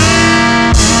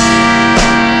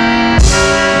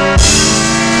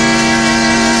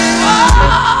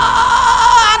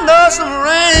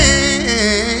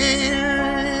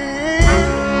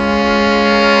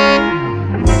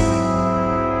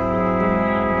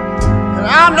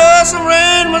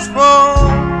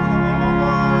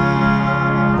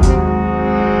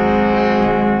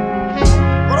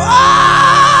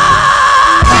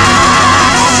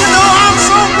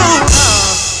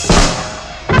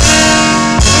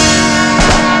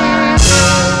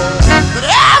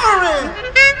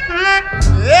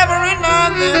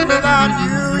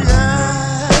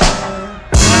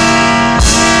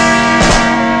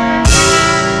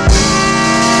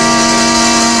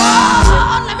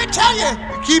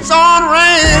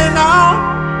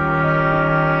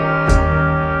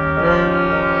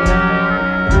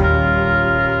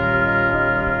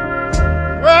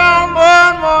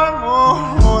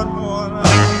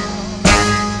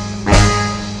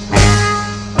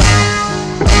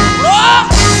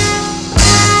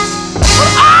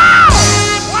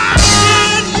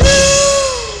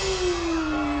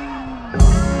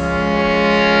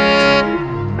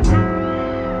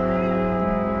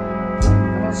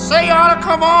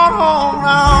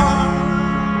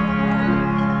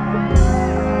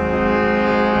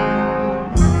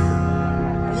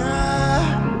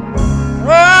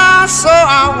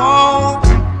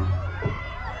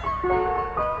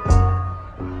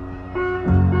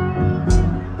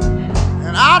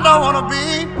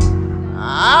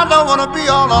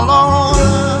all alone.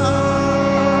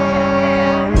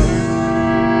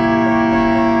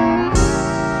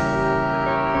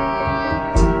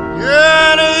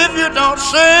 Yeah, and if you don't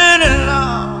sing it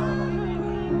now,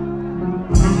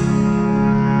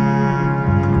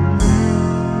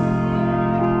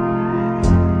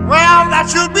 well, that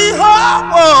should be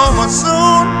over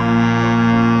soon.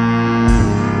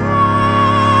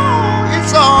 Oh,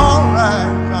 it's all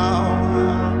right now.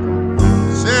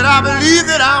 Said I believe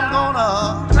that I'm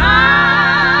gonna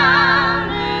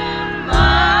drown in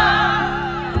my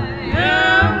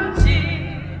empty.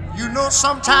 You know,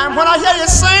 sometime when I hear you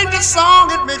sing this song,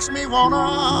 it makes me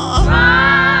wanna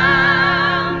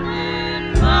drown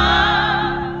in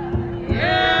my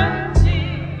empty.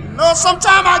 You know,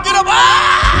 sometime I get up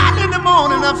early in the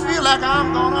morning, I feel like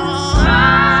I'm gonna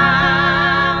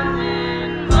drown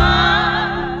in my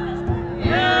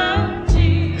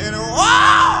empty. And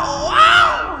wow,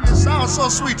 wow, you sound so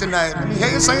sweet tonight. Let me hear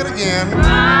you sing it again.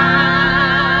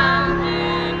 Drown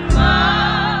in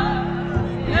my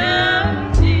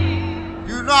empty.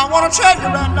 You know, I want to tell you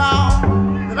right now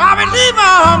that I believe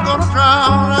I'm gonna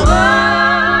drown.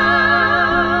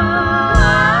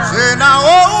 Say now, oh,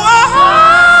 oh,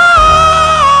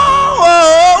 oh,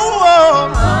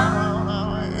 oh,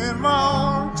 oh, in my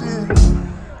own tears.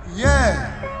 Yeah.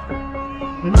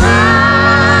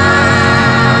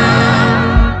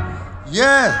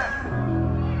 Yeah.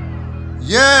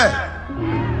 Yeah.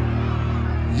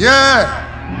 Yeah.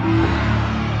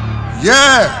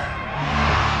 Yeah.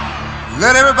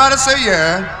 Let everybody say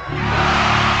yeah.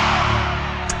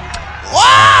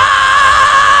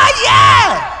 Oh, yeah.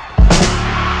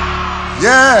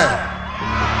 Yeah.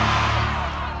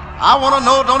 I want to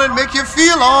know, don't it make you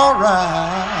feel all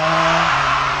right?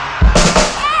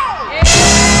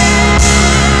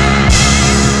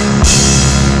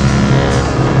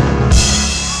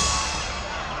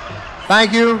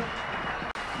 Thank you.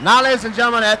 Now, ladies and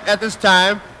gentlemen, at this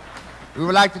time, we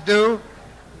would like to do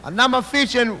a number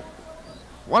featuring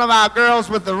one of our girls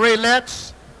with the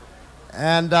Raylettes.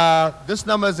 And this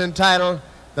number is entitled,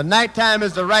 The Nighttime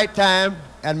is the Right Time,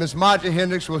 and Miss Margie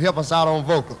Hendricks will help us out on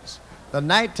vocals. The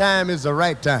nighttime is the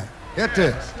right time. Here it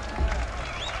is.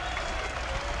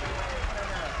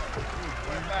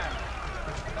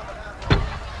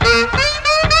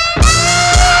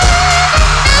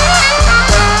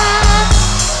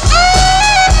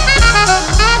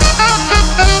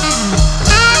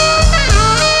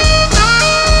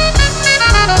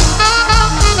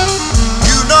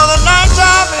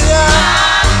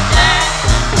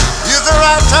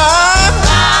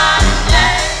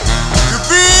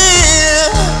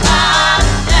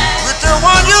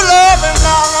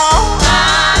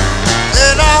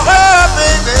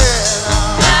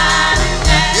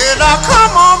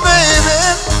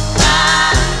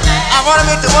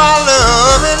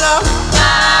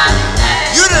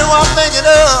 You didn't want to think it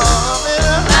up.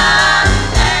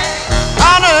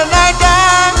 Under the night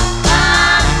time,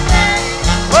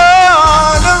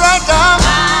 oh, the right time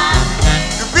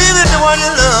to be with the one you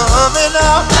love.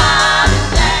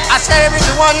 I said with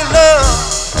the one you love.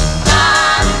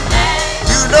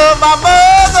 You know my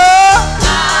mother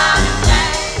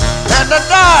and the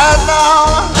died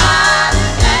now.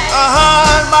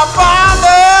 And my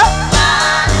father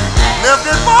left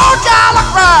his poor child to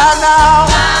cry now.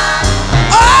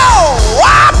 Oh,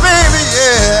 why, baby,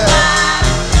 yeah.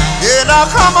 Yeah, now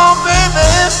come on,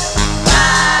 baby.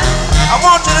 I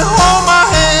want you to hold my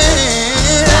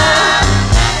hand.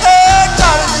 Hey,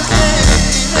 Johnny, this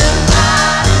evening.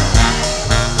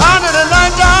 Under the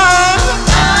night time.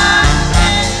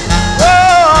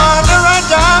 Oh, under the right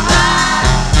time.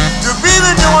 To be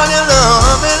with the one you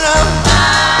love.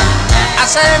 I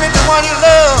say with the one you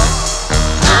love.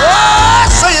 Oh,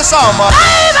 say your song, Mark.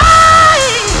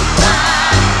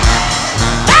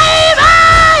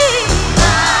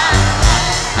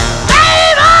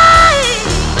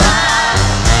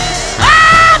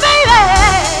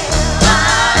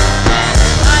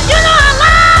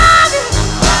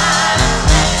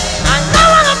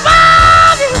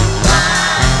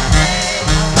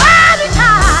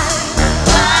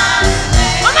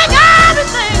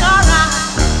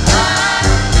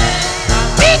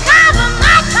 Because of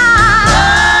my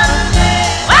time.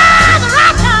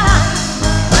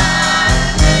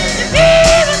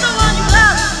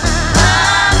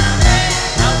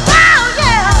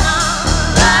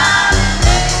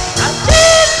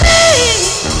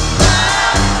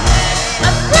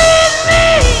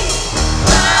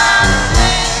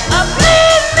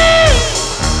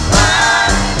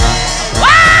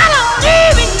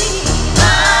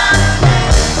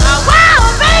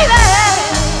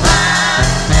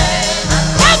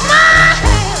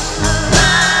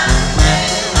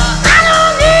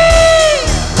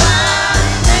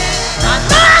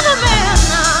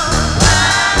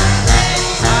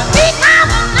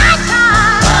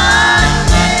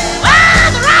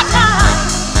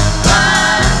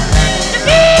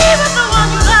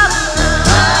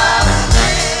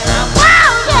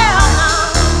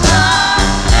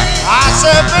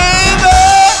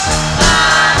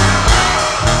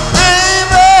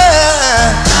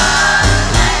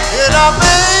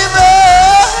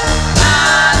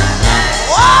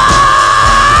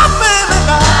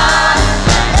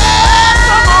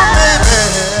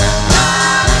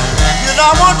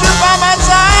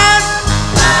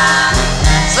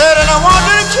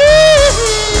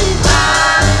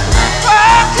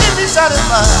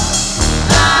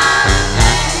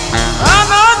 I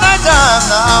know nighttime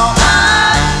now.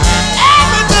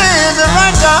 Every day is the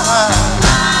right time.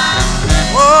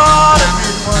 Oh, the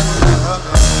big one is up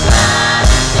there.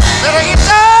 Better get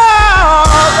down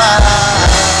right.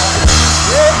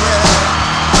 Yeah, yeah.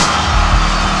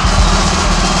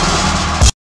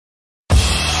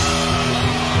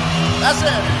 That's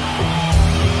it.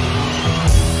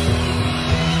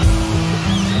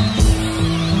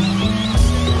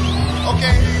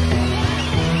 Okay.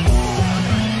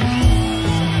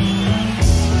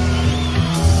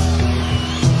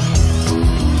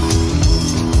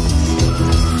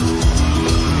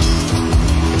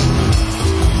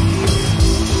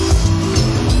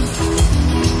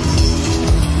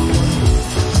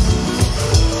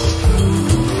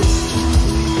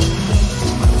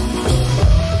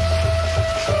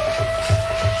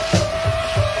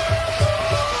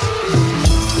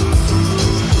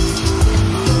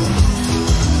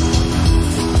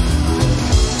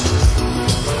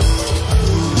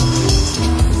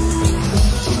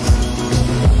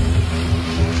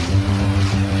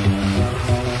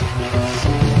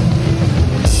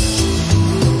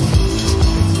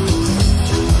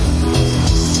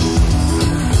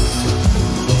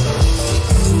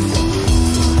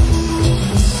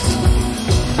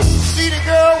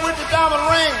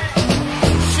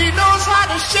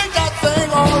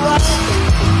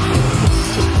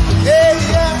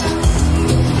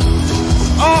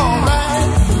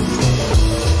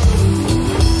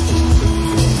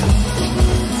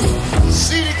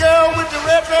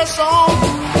 Song.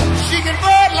 She can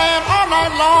birdland all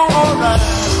night long, all right.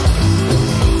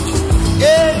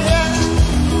 Yeah, yeah.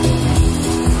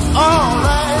 All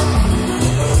right.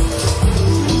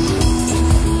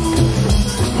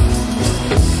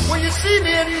 When you see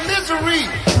me in misery,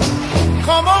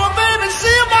 come on, baby,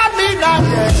 see about me now,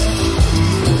 yeah.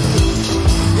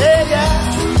 Yeah, yeah.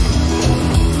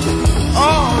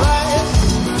 All right.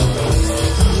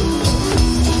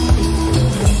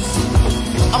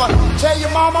 I'm gonna tell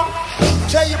your mama,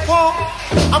 tell your pa,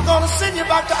 I'm gonna send you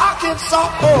back to Arkansas.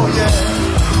 Oh yeah.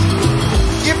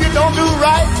 If you don't do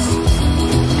right,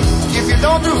 if you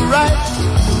don't do right,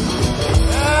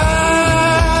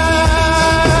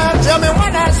 tell me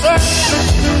what I said.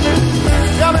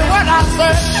 Tell me what I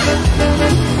said.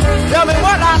 Tell me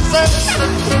what I said.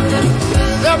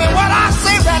 Tell me what I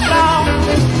say right now.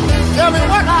 Tell me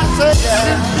what I said.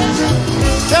 Yeah.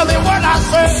 Tell me what I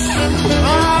said.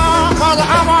 Cause I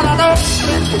wanna know.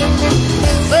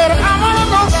 Said I wanna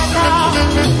know that now.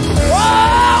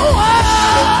 Whoa, whoa.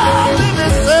 Baby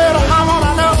said I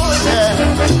wanna know. Yeah.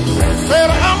 Said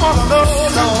I wanna know.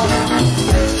 No.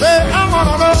 Said I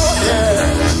wanna know.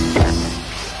 Yeah.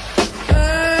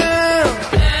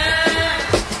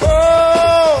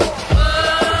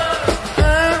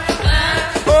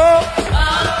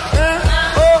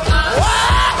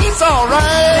 It's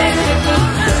alright.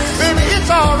 Baby, it's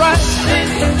alright.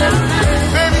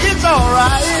 Baby, it's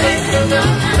alright.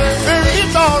 Baby,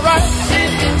 it's alright.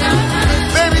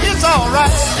 Baby, it's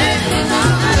alright.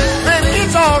 Baby,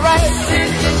 it's alright.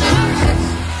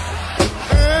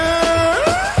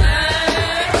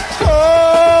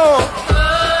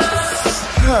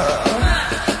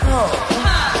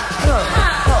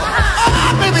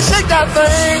 Baby, shake that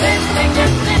thing.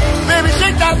 Baby,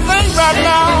 shake that thing right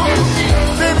now.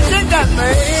 Baby, shake that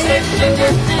thing.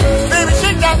 Baby,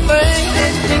 shake that thing.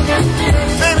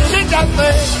 Baby, shake that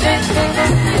thing.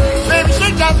 Baby,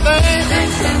 shake that thing.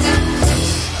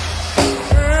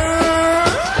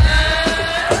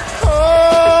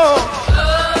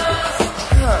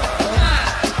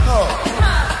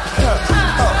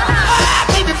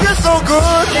 Baby, feel so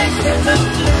good.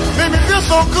 Baby, feel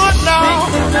so good now.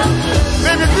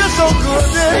 Baby, feel so good.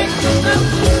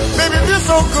 Baby, feel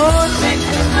so good.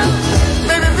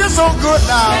 Baby, feel so good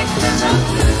now.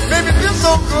 Baby, feel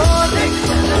so good.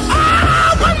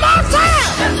 Ah, one more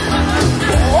time.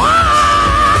 Wow.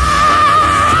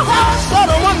 Said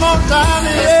it one more time,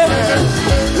 yeah.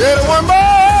 Said it one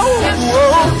more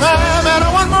time, and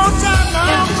one more time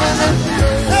now.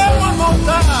 Yeah, one more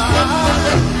time.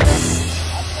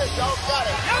 Y'all got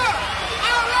it. Yeah,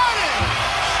 all righty.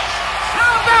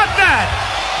 How about that?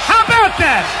 How about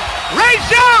that? Ray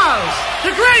Charles,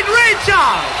 the great Ray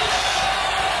Charles.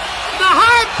 The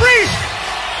high priest,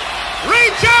 Ray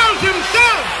Charles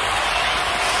himself.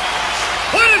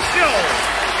 What a show!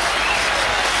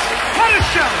 What a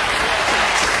show!